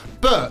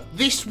 But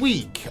this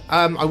week,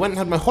 I went and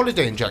had my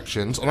holiday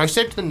injections, and I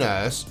said to the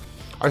nurse,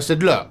 I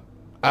said, look,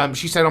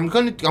 she said, I'm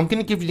going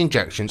to give you the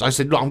injections. I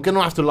said, look, I'm going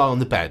to have to lie on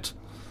the bed.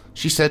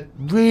 She said,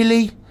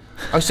 really?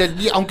 I said,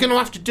 yeah, I'm going to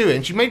have to do it.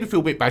 And she made me feel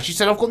a bit bad. She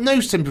said, I've got no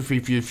sympathy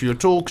for you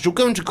at all because you're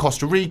going to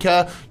Costa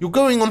Rica, you're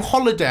going on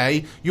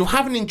holiday, you're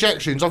having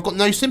injections, I've got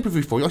no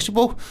sympathy for you. I said,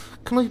 well,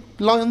 can I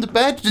lie on the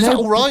bed? Is that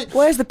all right?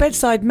 Where's the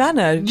bedside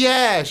manner?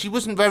 Yeah, she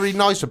wasn't very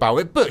nice about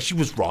it, but she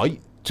was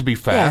right, to be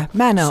fair. Yeah,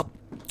 man up.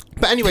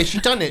 But anyway, she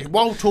done it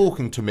while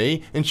talking to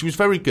me, and she was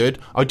very good.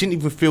 I didn't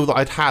even feel that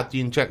I'd had the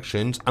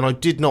injections, and I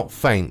did not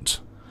faint.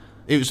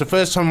 It was the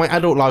first time in my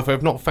adult life I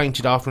have not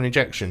fainted after an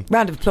injection.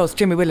 Round of applause,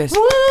 Jimmy Willis.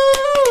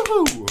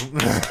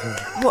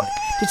 What?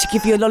 Did she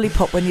give you a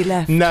lollipop when you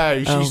left?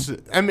 No,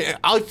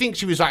 I think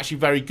she was actually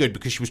very good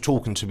because she was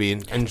talking to me,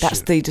 and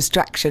that's the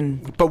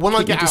distraction. But when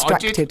I get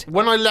out,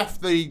 when I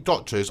left the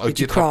doctors, I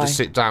did have to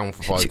sit down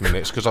for 5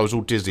 minutes because I was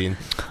all dizzy. And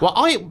well,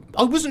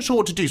 I wasn't sure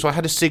what to do, so I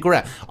had a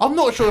cigarette. I'm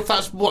not sure if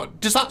that's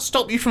does that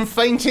stop you from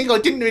fainting? I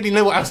didn't really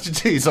know what else to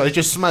do, so I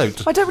just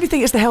smoked. I don't really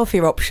think it's the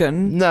healthier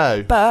option.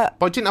 No, but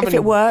I didn't have if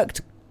it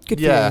worked. Good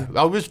for you.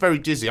 I was very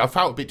dizzy. I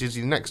felt a bit dizzy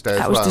the next day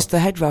as well. That was just the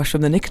head rush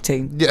from the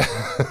nicotine. Yeah.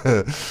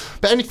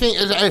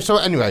 But so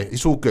anyway,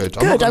 it's all good.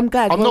 I'm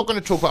glad. I'm not going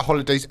to talk about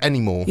holidays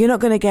anymore. You're not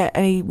going to get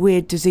any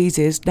weird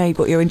diseases. Now you've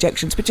got your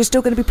injections, but you're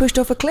still going to be pushed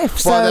off a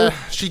cliff. Well, so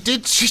she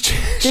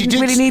didn't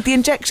really need the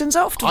injections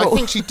after all. I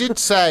think she did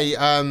say...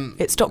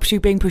 it stops you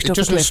being pushed off a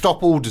cliff. It doesn't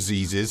stop all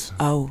diseases.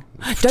 Oh.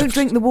 Don't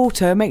drink the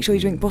water. Make sure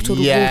you drink bottled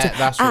water.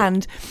 That's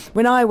and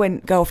when I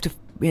go off to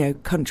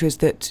countries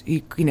that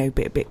be a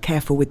bit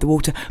careful with the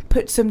water,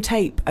 put some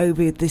tape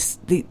over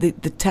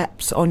the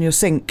taps on your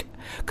sink,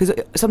 because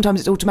sometimes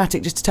it's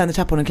automatic just to turn the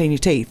tap on and clean your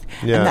teeth,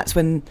 and that's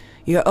when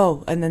you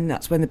go, and then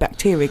that's when the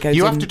bacteria goes in.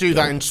 You have to do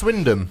that in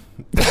Swindon.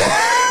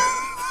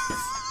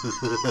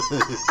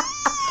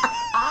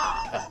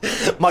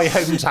 My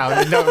hometown,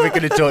 and not ever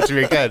going to talk to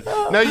me again.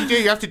 No, you do.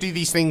 You have to do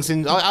these things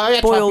in. I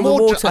had Boil the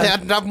water. I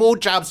had to have more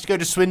jabs to go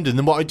to Swindon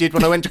than what I did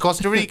when I went to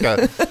Costa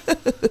Rica.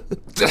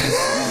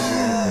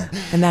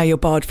 And now you're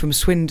barred from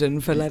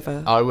Swindon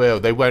forever. I will.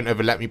 They won't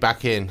ever let me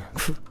back in.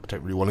 I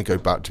don't really want to go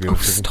back, to be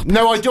honest.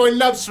 No, I do. I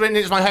love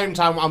Swindon. It's my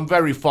hometown. I'm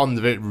very fond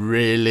of it,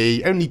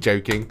 really. Only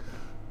joking.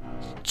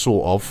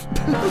 Sort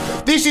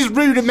of. This is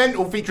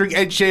Rudimental featuring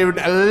Ed Sheeran,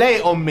 Lay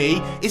It On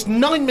Me. It's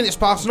 9 minutes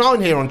past 9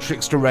 here on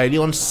Trickstar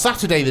Radio on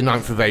Saturday the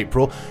 9th of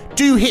April.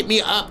 Do hit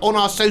me up on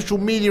our social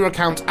media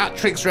accounts at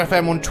Trickstar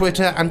FM on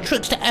Twitter and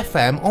Trickstar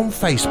FM on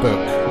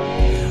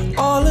Facebook.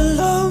 All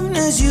alone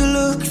as you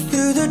look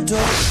through the door.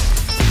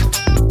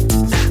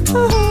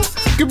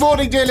 Good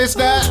morning, dear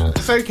listener.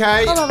 It's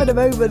okay. I'm having a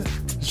moment.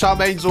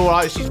 Charmaine's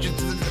alright. She's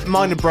just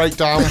minor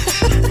breakdown.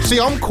 See,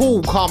 I'm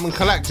cool, calm and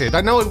collected.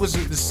 I know it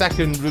wasn't the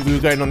second we were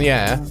going on the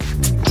air.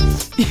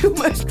 You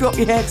almost dropped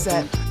your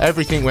headset.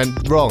 Everything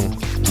went wrong.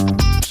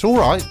 It's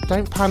alright.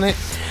 Don't panic.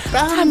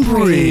 And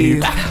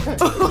breathe.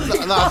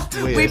 That's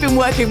weird. We've been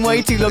working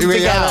way too long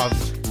together.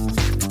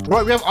 Have.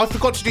 Right, I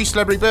forgot to do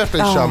celebrity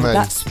birthdays, Charmaine.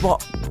 That's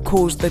what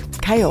caused the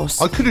chaos.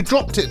 I could have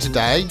dropped it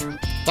today.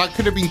 That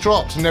could have been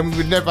dropped and then we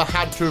would never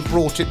had to have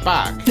brought it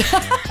back.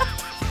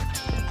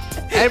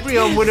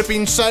 Everyone would have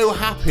been so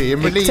happy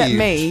and relieved. Except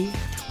me.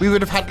 We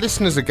would have had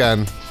listeners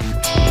again.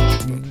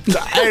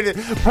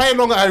 Play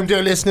along at home,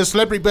 dear listeners.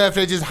 Celebrity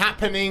Birthdays is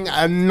happening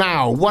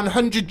now.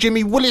 100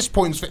 Jimmy Willis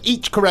points for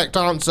each correct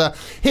answer.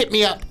 Hit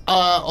me up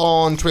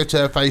on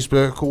Twitter,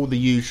 Facebook, all the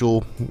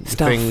usual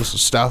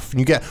stuff. And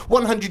you get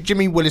 100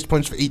 Jimmy Willis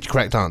points for each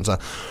correct answer.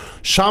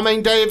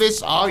 Charmaine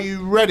Davies, are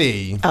you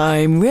ready?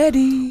 I'm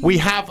ready. We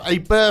have a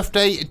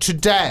birthday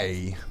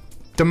today.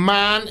 The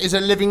man is a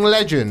living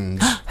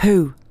legend.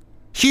 Who?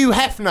 Hugh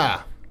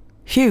Hefner.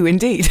 Hugh,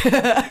 indeed. Hugh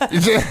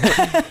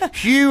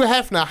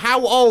Hefner.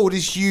 How old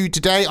is Hugh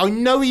today? I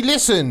know he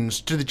listens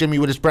to the Jimmy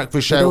Willis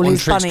Breakfast Show on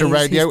Trickstar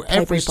Radio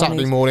every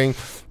Saturday morning.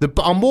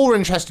 I'm more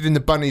interested in the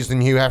bunnies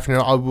than Hugh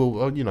Hefner. I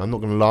will, I'm not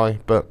going to lie,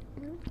 but...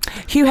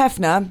 Hugh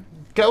Hefner.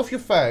 Get off your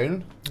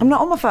phone. I'm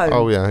not on my phone.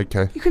 Oh, yeah,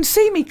 okay. You can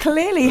see me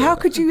clearly. How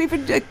could you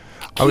even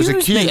I was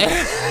accused.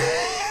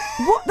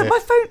 What? My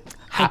phone...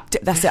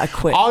 That's it, I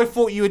quit. I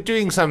thought you were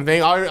doing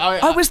something.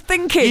 I was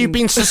thinking. You've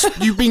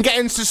been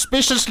getting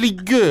suspiciously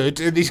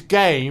good at this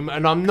game,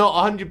 and I'm not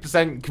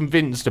 100%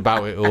 convinced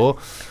about it all.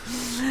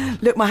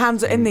 Look, my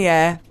hands are in the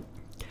air.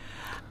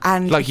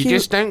 And like you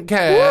just don't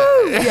care.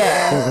 Woo,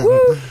 yeah.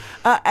 Woo.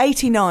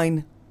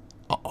 89.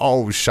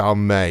 Oh,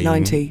 Charmaine.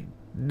 90.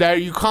 No,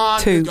 you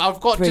can't. I've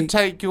got to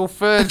take your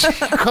first.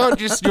 You can't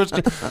just.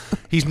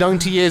 He's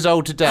 90 years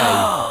old today,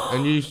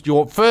 and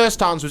your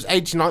first answer was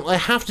 89. I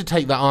have to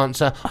take that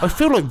answer. I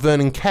feel like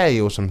Vernon Kay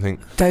or something.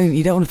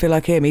 You don't want to feel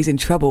like him. He's in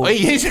trouble.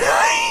 He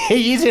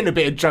is in a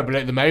bit of trouble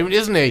at the moment,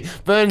 isn't he?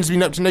 Vernon's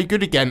been up to no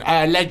good again,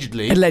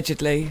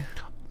 allegedly.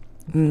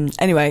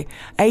 Anyway,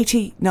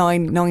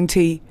 89,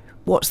 90.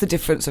 What's the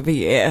difference of a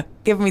year?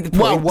 Give me the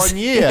points. Well, 1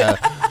 year.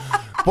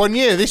 1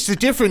 year. This is the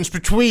difference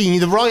between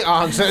the right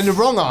answer and the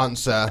wrong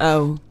answer.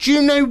 Oh. Do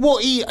you know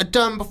what he had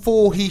done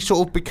before he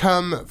sort of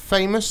become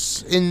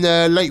famous in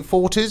the late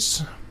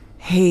 40s?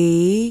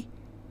 He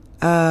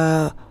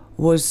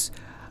was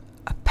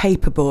a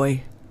paper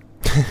boy.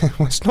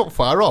 Well, it's not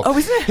far off. Oh,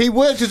 isn't it? He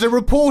worked as a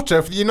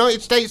reporter for the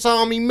United States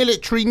Army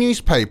military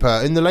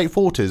newspaper in the late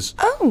 40s.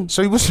 Oh.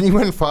 So he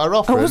went far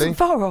off, really. I wasn't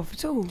far off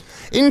at all.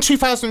 In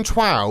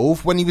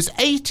 2012, when he was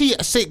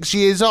 86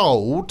 years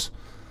old,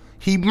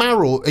 he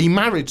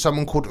married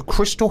someone called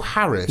Crystal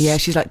Harris. Yeah,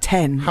 she's like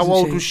 10. How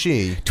old was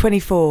she?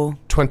 24.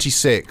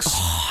 26.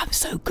 Oh, I'm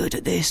so good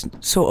at this,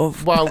 sort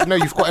of. Well, no,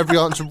 you've got every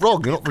answer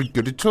wrong. You're not very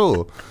good at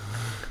all.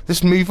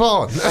 Let's move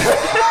on.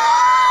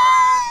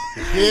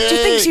 Do you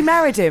think she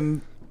married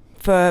him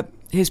for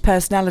his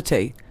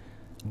personality?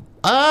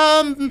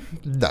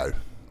 No.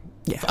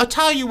 Yeah. I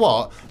tell you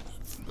what,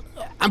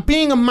 and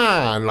being a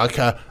man,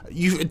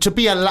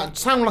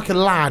 sound like a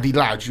laddie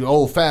lad,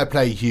 fair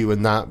play you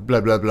and that,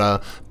 blah, blah,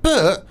 blah.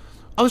 But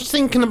I was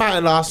thinking about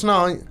it last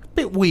night, a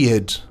bit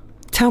weird.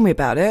 Tell me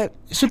about it.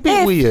 It's a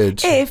bit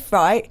weird.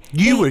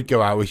 You would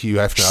go out with Hugh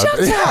Hefner. Shut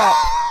up!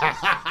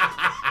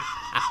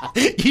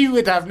 You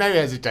would have no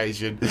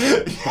hesitation.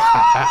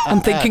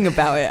 I'm thinking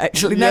about it,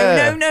 actually.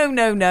 Yeah.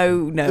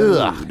 No.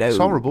 It's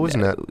horrible,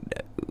 isn't it? No.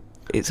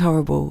 It's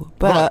horrible.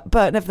 But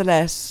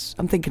nevertheless,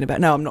 I'm thinking about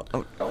it. No, I'm not.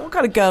 What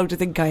kind of girl do you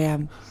think I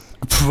am?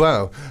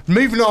 Well,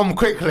 moving on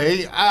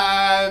quickly.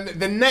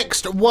 The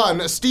next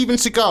one, Steven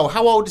Seagal.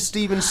 How old is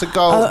Steven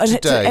Seagal today?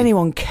 Does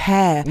anyone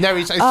care? No,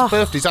 his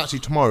birthday's actually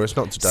tomorrow. It's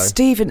not today.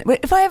 Steven,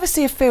 if I ever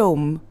see a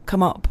film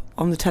come up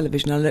on the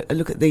television, I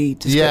look at the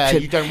description. Yeah,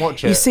 you don't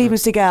watch it. Steven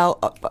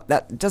Seagal,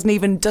 that doesn't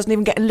even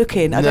get a look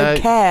in. I don't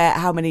care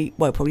how many.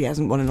 Well, probably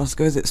hasn't won an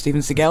Oscar, is it?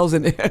 Steven Seagal's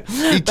in it.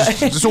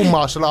 It's all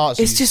martial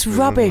arts. It's just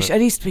rubbish,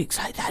 and he speaks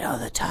like that all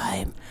the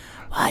time.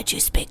 Why'd you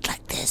speak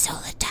like this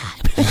all the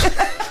time?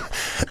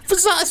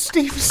 Was that a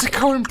Steven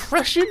Seagal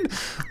impression?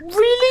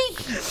 Really?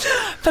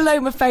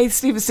 Paloma Faith,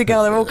 Steven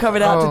Seagal, they're all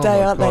coming out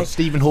today, aren't they?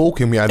 Stephen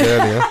Hawking we had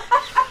earlier.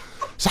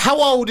 So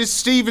how old is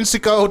Steven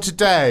Seagal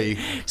today?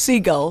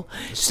 Steven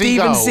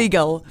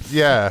Seagal.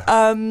 Yeah.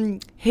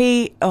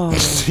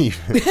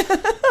 Stephen.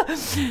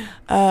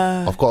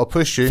 I've got to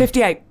push you.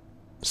 58.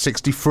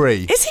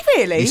 63. Is he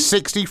really? He's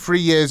 63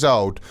 years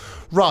old.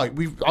 Right,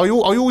 I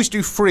always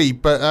do 3,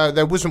 but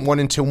there wasn't one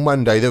until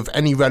Monday that of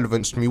any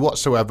relevance to me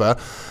whatsoever.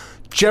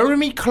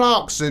 Jeremy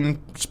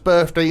Clarkson's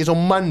birthday is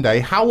on Monday.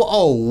 How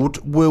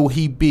old will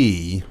he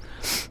be?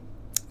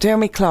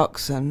 Jeremy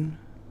Clarkson.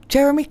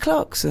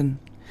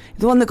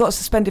 The one that got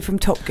suspended from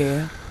Top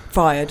Gear.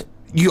 Fired.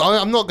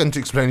 I'm not going to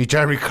explain who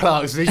Jeremy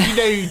Clarkson is. You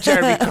know who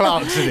Jeremy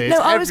Clarkson is.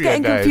 No, I was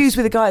getting confused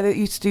with the guy that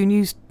used to do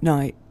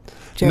Newsnight.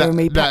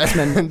 Jeremy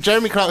Paxman.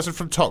 Jeremy Clarkson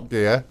from Top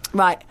Gear.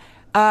 Right.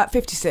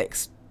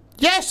 56.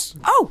 Yes!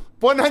 Oh!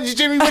 100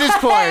 Jimmy Willis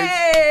coins!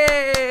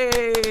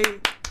 Hey!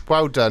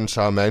 Well done,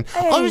 Charmaine.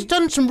 Hey. I was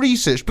done some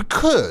research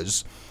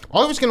because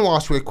I was going to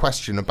ask you a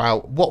question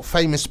about what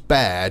famous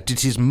bear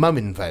did his mum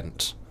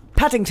invent?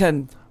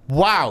 Paddington.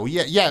 Wow,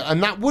 yeah,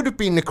 and that would have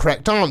been the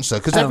correct answer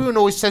because everyone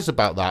always says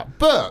about that.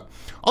 But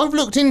I've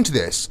looked into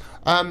this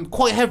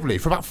quite heavily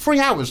for about 3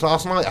 hours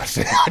last night,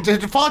 actually. I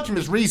did far too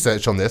much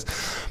research on this.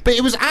 But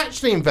it was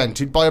actually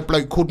invented by a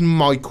bloke called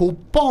Michael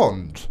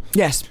Bond.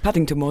 Yes,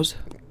 Paddington was.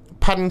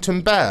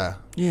 Paddington Bear.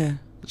 Yeah.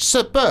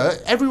 So,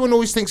 but everyone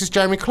always thinks it's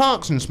Jeremy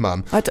Clarkson's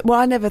mum.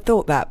 I never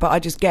thought that, but I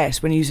just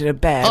guessed when you said a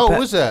bear. Oh,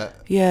 was it?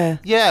 Yeah.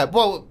 Yeah,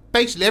 well,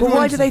 basically... Well,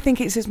 why do they think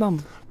it's his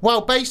mum?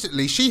 Well,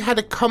 basically, she had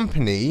a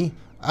company...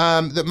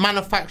 that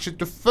manufactured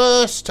the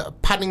first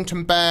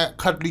Paddington Bear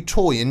cuddly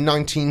toy in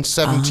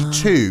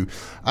 1972.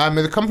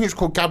 The company was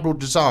called Gabriel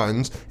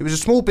Designs. It was a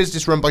small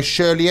business run by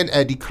Shirley and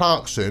Eddie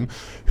Clarkson,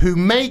 who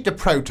made the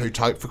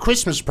prototype for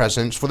Christmas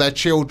presents for their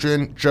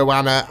children,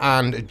 Joanna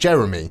and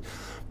Jeremy.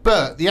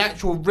 But the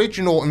actual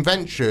original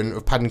invention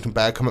of Paddington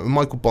Bear came up with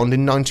Michael Bond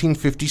in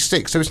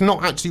 1956. So it's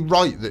not actually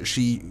right that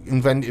she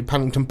invented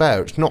Paddington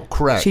Bear. It's not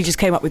correct. She just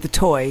came up with the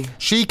toy.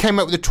 She came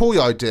up with the toy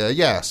idea,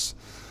 yes.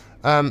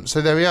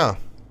 So there we are.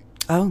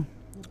 Oh.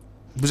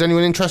 Was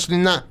anyone interested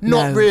in that?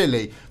 No. Not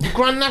really. The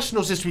Grand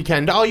Nationals this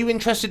weekend. Are you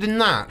interested in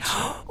that?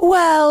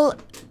 Well,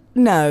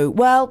 no.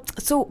 Well,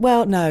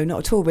 no, not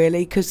at all,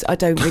 really, because I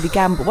don't really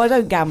gamble. Well, I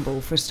don't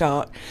gamble, for a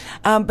start.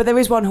 But there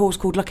is one horse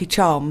called Lucky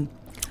Charm.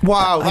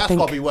 Wow, that's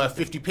got to be worth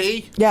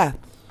 50p. Yeah.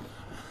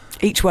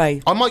 Each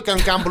way. I might go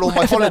and gamble all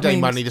my holiday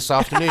money this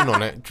afternoon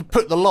on it. To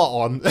put the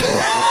lot on.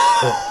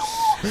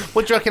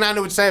 What do you reckon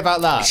Anna would say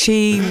about that?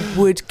 She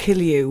would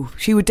kill you.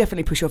 She would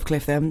definitely push you off a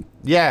cliff then.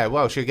 Yeah,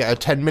 well, she'd get a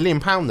 £10 million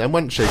then,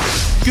 wouldn't she?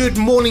 Good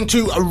morning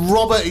to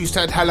Robert, who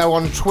said hello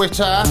on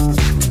Twitter.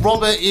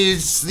 Robert he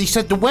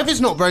said the weather's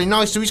not very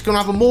nice, so he's going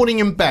to have a morning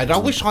in bed. I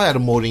wish I had a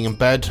morning in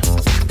bed.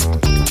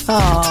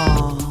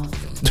 Oh.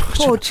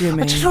 Poor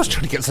Jimmy. I was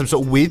trying to get some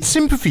sort of weird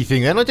sympathy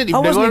thing then. I didn't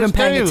even know wasn't where even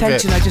paying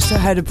attention. I just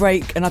heard a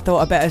break and I thought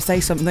I better say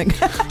something.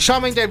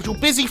 Charmaine Davies, you're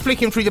busy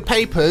flicking through the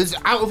papers.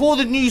 Out of all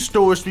the news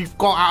stories we've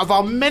got, out of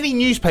our many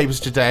newspapers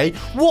today,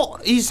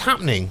 what is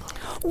happening?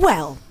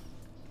 Well,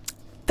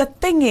 the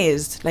thing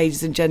is,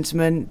 ladies and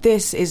gentlemen,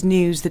 this is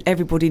news that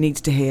everybody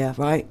needs to hear,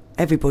 right?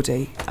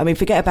 Everybody. I mean,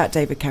 forget about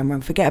David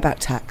Cameron, forget about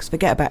tax,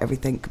 forget about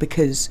everything,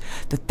 because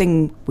the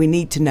thing we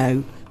need to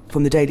know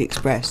from the Daily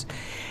Express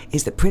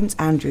is that Prince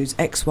Andrew's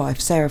ex-wife,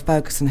 Sarah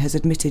Ferguson, has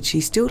admitted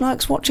she still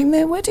likes watching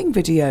their wedding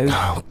video.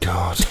 Oh,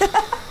 God.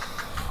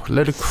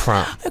 Load of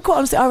crap. Quite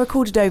honestly, I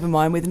recorded over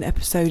mine with an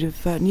episode of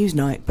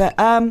Newsnight, but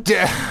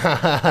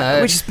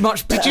which is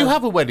much better. Did you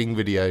have a wedding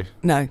video?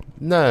 No.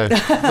 Well,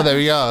 there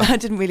we are. I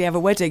didn't really have a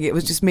wedding. It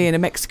was just me and a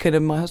Mexican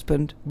and my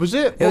husband. Was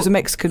it? It was a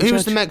Mexican judge. Who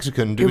was the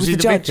Mexican? It was he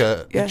the judge.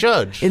 Vicar? Yeah. The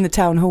judge? In the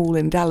town hall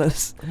in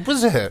Dallas.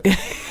 Was it?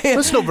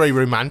 That's not very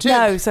romantic.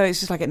 No, so it's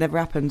just like it never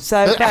happened.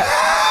 So...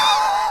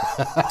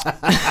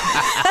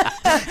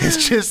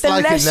 It's just the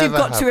like less it never you've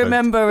got happened. to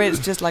remember, it's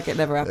just like it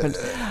never happened.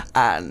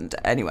 And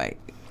anyway...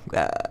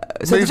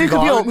 so the Duke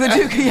of York, I'm glad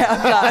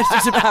I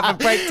just have a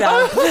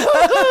breakdown.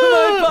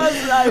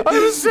 I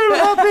was so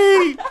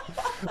happy.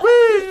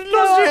 We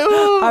lost it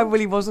all. I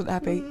really wasn't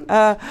happy.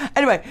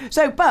 Anyway,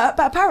 so but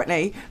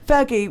apparently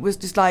Fergie was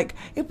just like,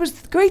 it was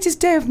the greatest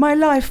day of my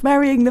life,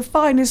 marrying the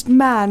finest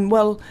man.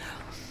 Well,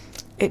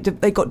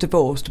 they got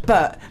divorced,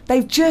 but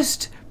they've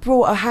just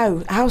brought a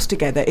house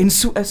together in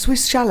a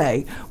Swiss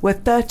chalet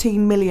worth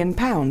 £13 million.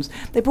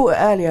 They bought it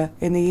earlier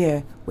in the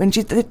year when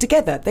they're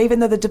together, even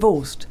though they're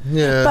divorced.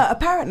 Yeah. But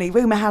apparently,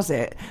 rumour has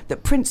it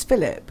that Prince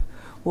Philip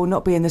will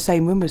not be in the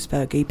same room as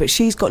Fergie, but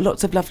she's got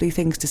lots of lovely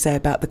things to say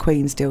about the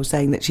Queen still,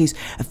 saying that she's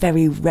a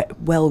very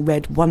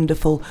well-read,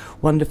 wonderful,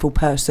 wonderful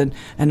person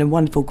and a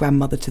wonderful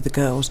grandmother to the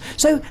girls.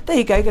 So there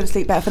you go, you're going to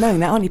sleep better for knowing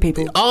that, aren't you,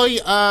 people? I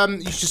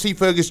used to see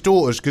Fergie's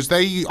daughters because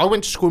I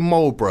went to school in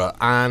Marlborough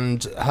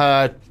and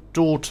her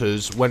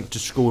daughters went to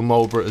school in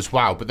Marlborough as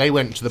well, but they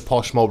went to the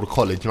posh Marlborough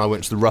College and I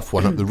went to the rough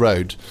one up the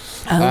road.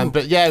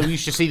 But yeah, we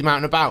used to see them out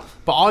and about,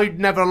 but I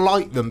never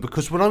liked them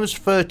because when I was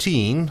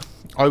 13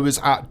 I was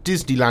at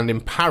Disneyland in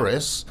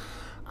Paris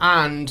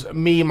and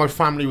me and my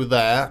family were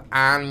there,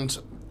 and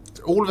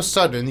all of a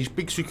sudden these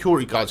big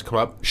security guards come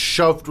up,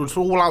 shoved us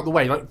all out the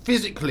way, like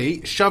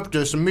physically shoved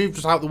us and moved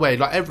us out the way,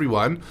 like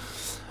everyone.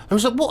 I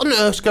was like, what on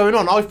earth's going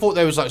on? I thought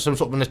there was like some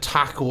sort of an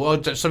attack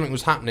or something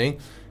was happening.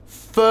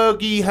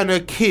 Fergie and her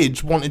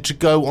kids wanted to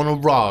go on a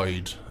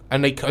ride,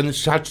 and they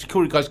had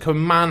security guys come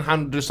and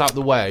manhandle us out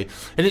the way.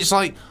 And it's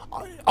like,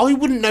 I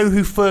wouldn't know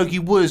who Fergie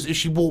was if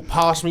she walked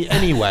past me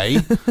anyway.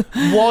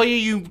 Why are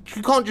you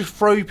can't just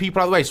throw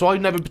people out the way. So I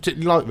never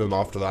particularly liked them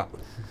after that.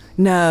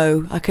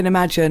 No, I can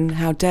imagine.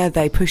 How dare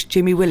they push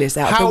Jimmy Willis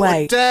out of the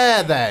way? How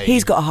dare they?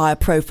 He's got a higher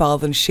profile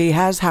than she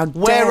has. How dare they?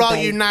 Where are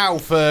you now,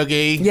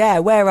 Fergie? Yeah,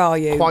 where are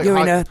you? You're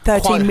in a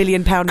 £13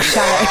 million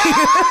chalet.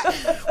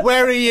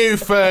 Where are you,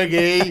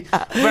 Fergie?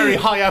 Very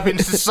high up in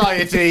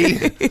society.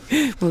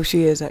 Well,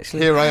 she is,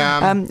 actually. Here I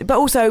am. But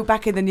also,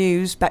 back to the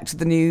news,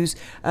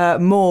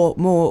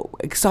 more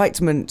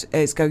excitement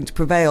is going to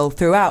prevail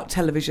throughout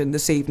television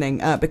this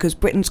evening because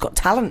Britain's Got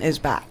Talent is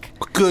back.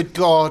 Good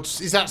God.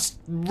 Is that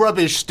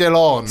rubbish still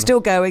on? Still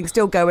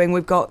going.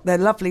 We've got the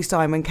lovely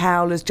Simon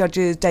Cowell as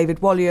judges, David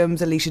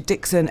Walliams, Alicia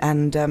Dixon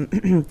and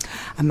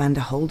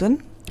Amanda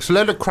Holden. It's a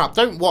load of crap.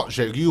 Don't watch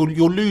it. You'll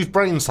lose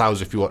brain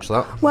cells if you watch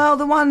that. Well,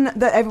 the one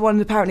that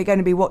everyone's apparently going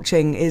to be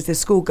watching is this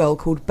schoolgirl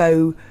called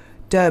Bo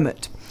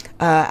Dermot.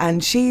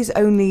 And she's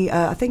only,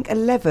 I think,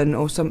 11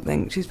 or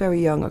something. She's very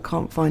young. I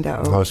can't find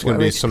out. Oh, it's going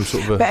to be some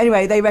sort of a... But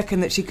anyway, they reckon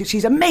that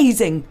she's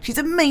amazing. She's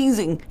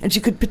amazing. And she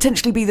could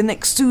potentially be the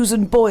next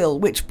Susan Boyle,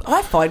 which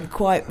I find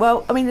quite...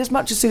 Well, I mean, as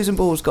much as Susan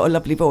Boyle's got a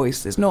lovely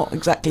voice, it's not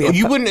exactly...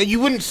 You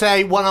wouldn't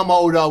say, when I'm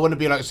older, I want to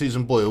be like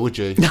Susan Boyle, would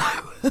you? No.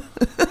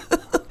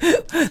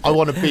 I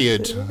want a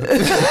beard.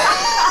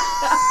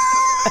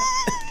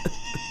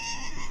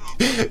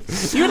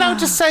 You allowed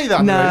to say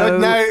that? No.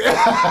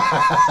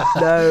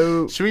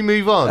 No. Should we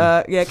move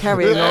on? Yeah,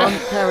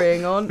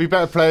 carrying on. We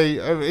better play.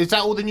 Is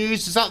that all the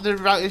news? Is that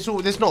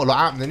there's not a lot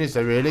happening, is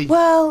there really?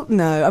 Well,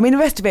 no. I mean, the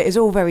rest of it is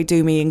all very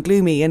doomy and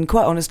gloomy, and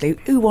quite honestly,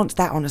 who wants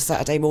that on a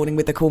Saturday morning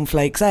with the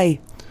cornflakes, eh?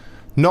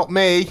 Not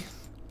me.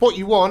 What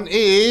you want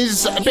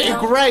is a bit of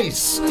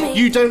grace.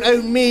 You don't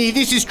own me.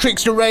 This is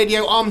Trickstar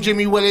Radio. I'm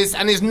Jimmy Willis,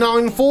 and it's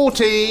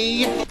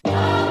 9:40.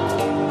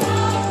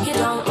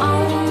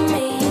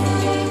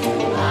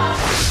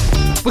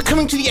 We're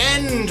coming to the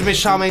end,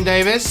 Miss Charmaine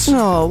Davies.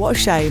 Oh, what a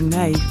shame,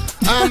 hey.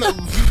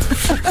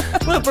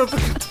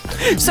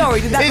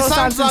 Sorry, did that not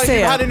sound sincere? It sounds like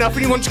you've had enough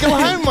and you want to go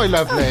home, my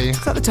lovely.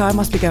 It's at the time,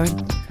 must be going.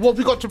 What have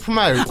we got to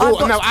promote?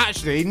 No,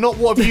 actually, not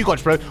what have you got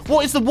to promote.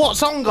 What is the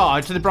What's On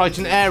guide to the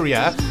Brighton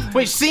area,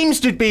 which seems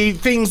to be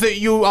things that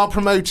you are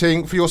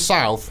promoting for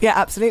yourself? Yeah,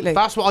 absolutely.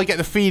 That's what I get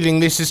the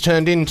feeling this has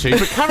turned into.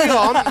 But carry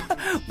on.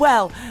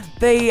 Well,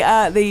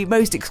 the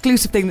most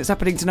exclusive thing that's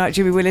happening tonight,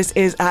 Jimmy Willis,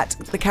 is at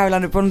the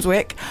Carolina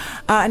Brunswick,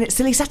 and it's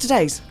Silly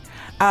Saturdays.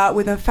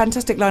 With a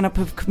fantastic lineup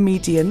of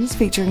comedians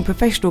featuring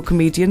professional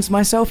comedians,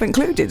 myself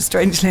included,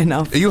 strangely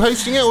enough. Are you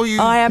hosting it or are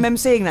you... I am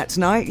emceeing that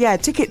tonight. Yeah,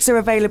 tickets are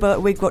available.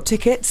 We've got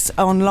tickets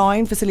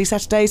online for Silly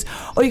Saturdays,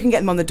 or you can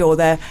get them on the door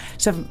there.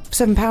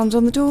 £7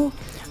 on the door,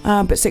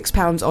 but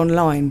 £6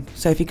 online.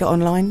 So if you get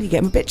online, you get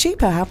them a bit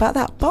cheaper. How about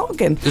that?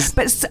 Bargain.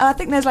 But I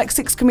think there's like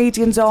 6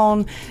 comedians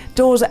on.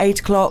 Doors at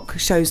 8 o'clock.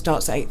 Show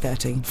starts at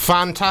 8:30.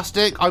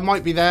 Fantastic. I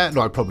might be there.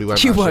 No, I probably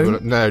won't. You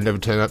won't? No, never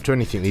turn up to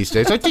anything these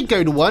days. I did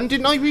go to one,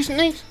 didn't I,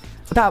 recently?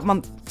 About a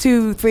month,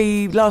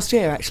 2-3 last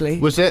year, actually.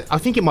 Was it? I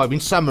think it might have been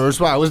summer as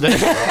well, wasn't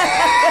it?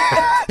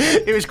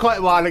 It was quite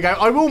a while ago.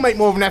 I will make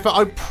more of an effort,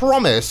 I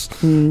promise.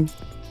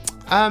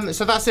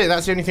 So that's it.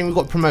 That's the only thing we've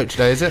got to promote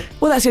today, is it?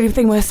 Well, that's the only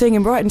thing we're seeing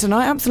in Brighton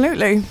tonight,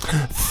 absolutely.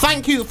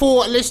 Thank you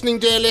for listening,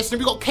 dear listener.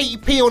 We've got Katie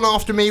P on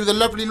after me with the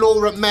lovely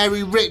Laura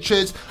Mary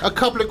Richards. A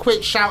couple of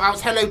quick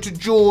shout-outs. Hello to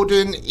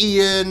Jordan,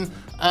 Ian.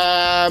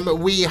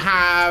 We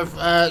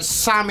have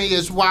Sammy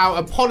as well.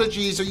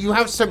 Apologies, you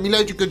have sent me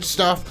loads of good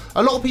stuff.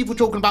 A lot of people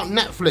talking about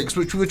Netflix,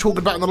 which we were talking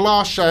about in the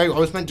last show. I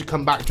was meant to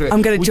come back to it.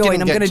 I'm going to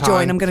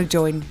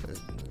join.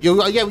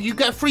 You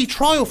get a free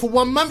trial for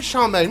 1 month,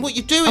 Charmaine. What are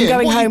you doing? I'm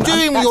going what home. Are you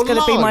doing with your life?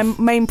 That's going to be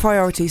my main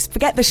priorities.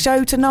 Forget the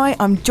show tonight.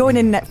 I'm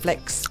joining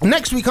Netflix.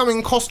 Next week I'm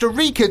in Costa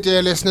Rica,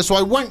 dear listener, so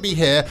I won't be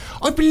here.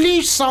 I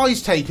believe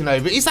Sai's taken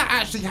over. Is that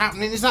actually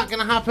happening? Is that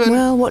going to happen?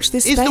 Well, watch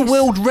this space. Is the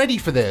world ready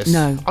for this?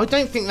 No. I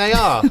don't think they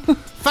are.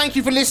 Thank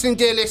you for listening,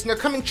 dear listener.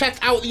 Come and check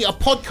out the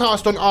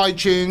podcast on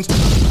iTunes.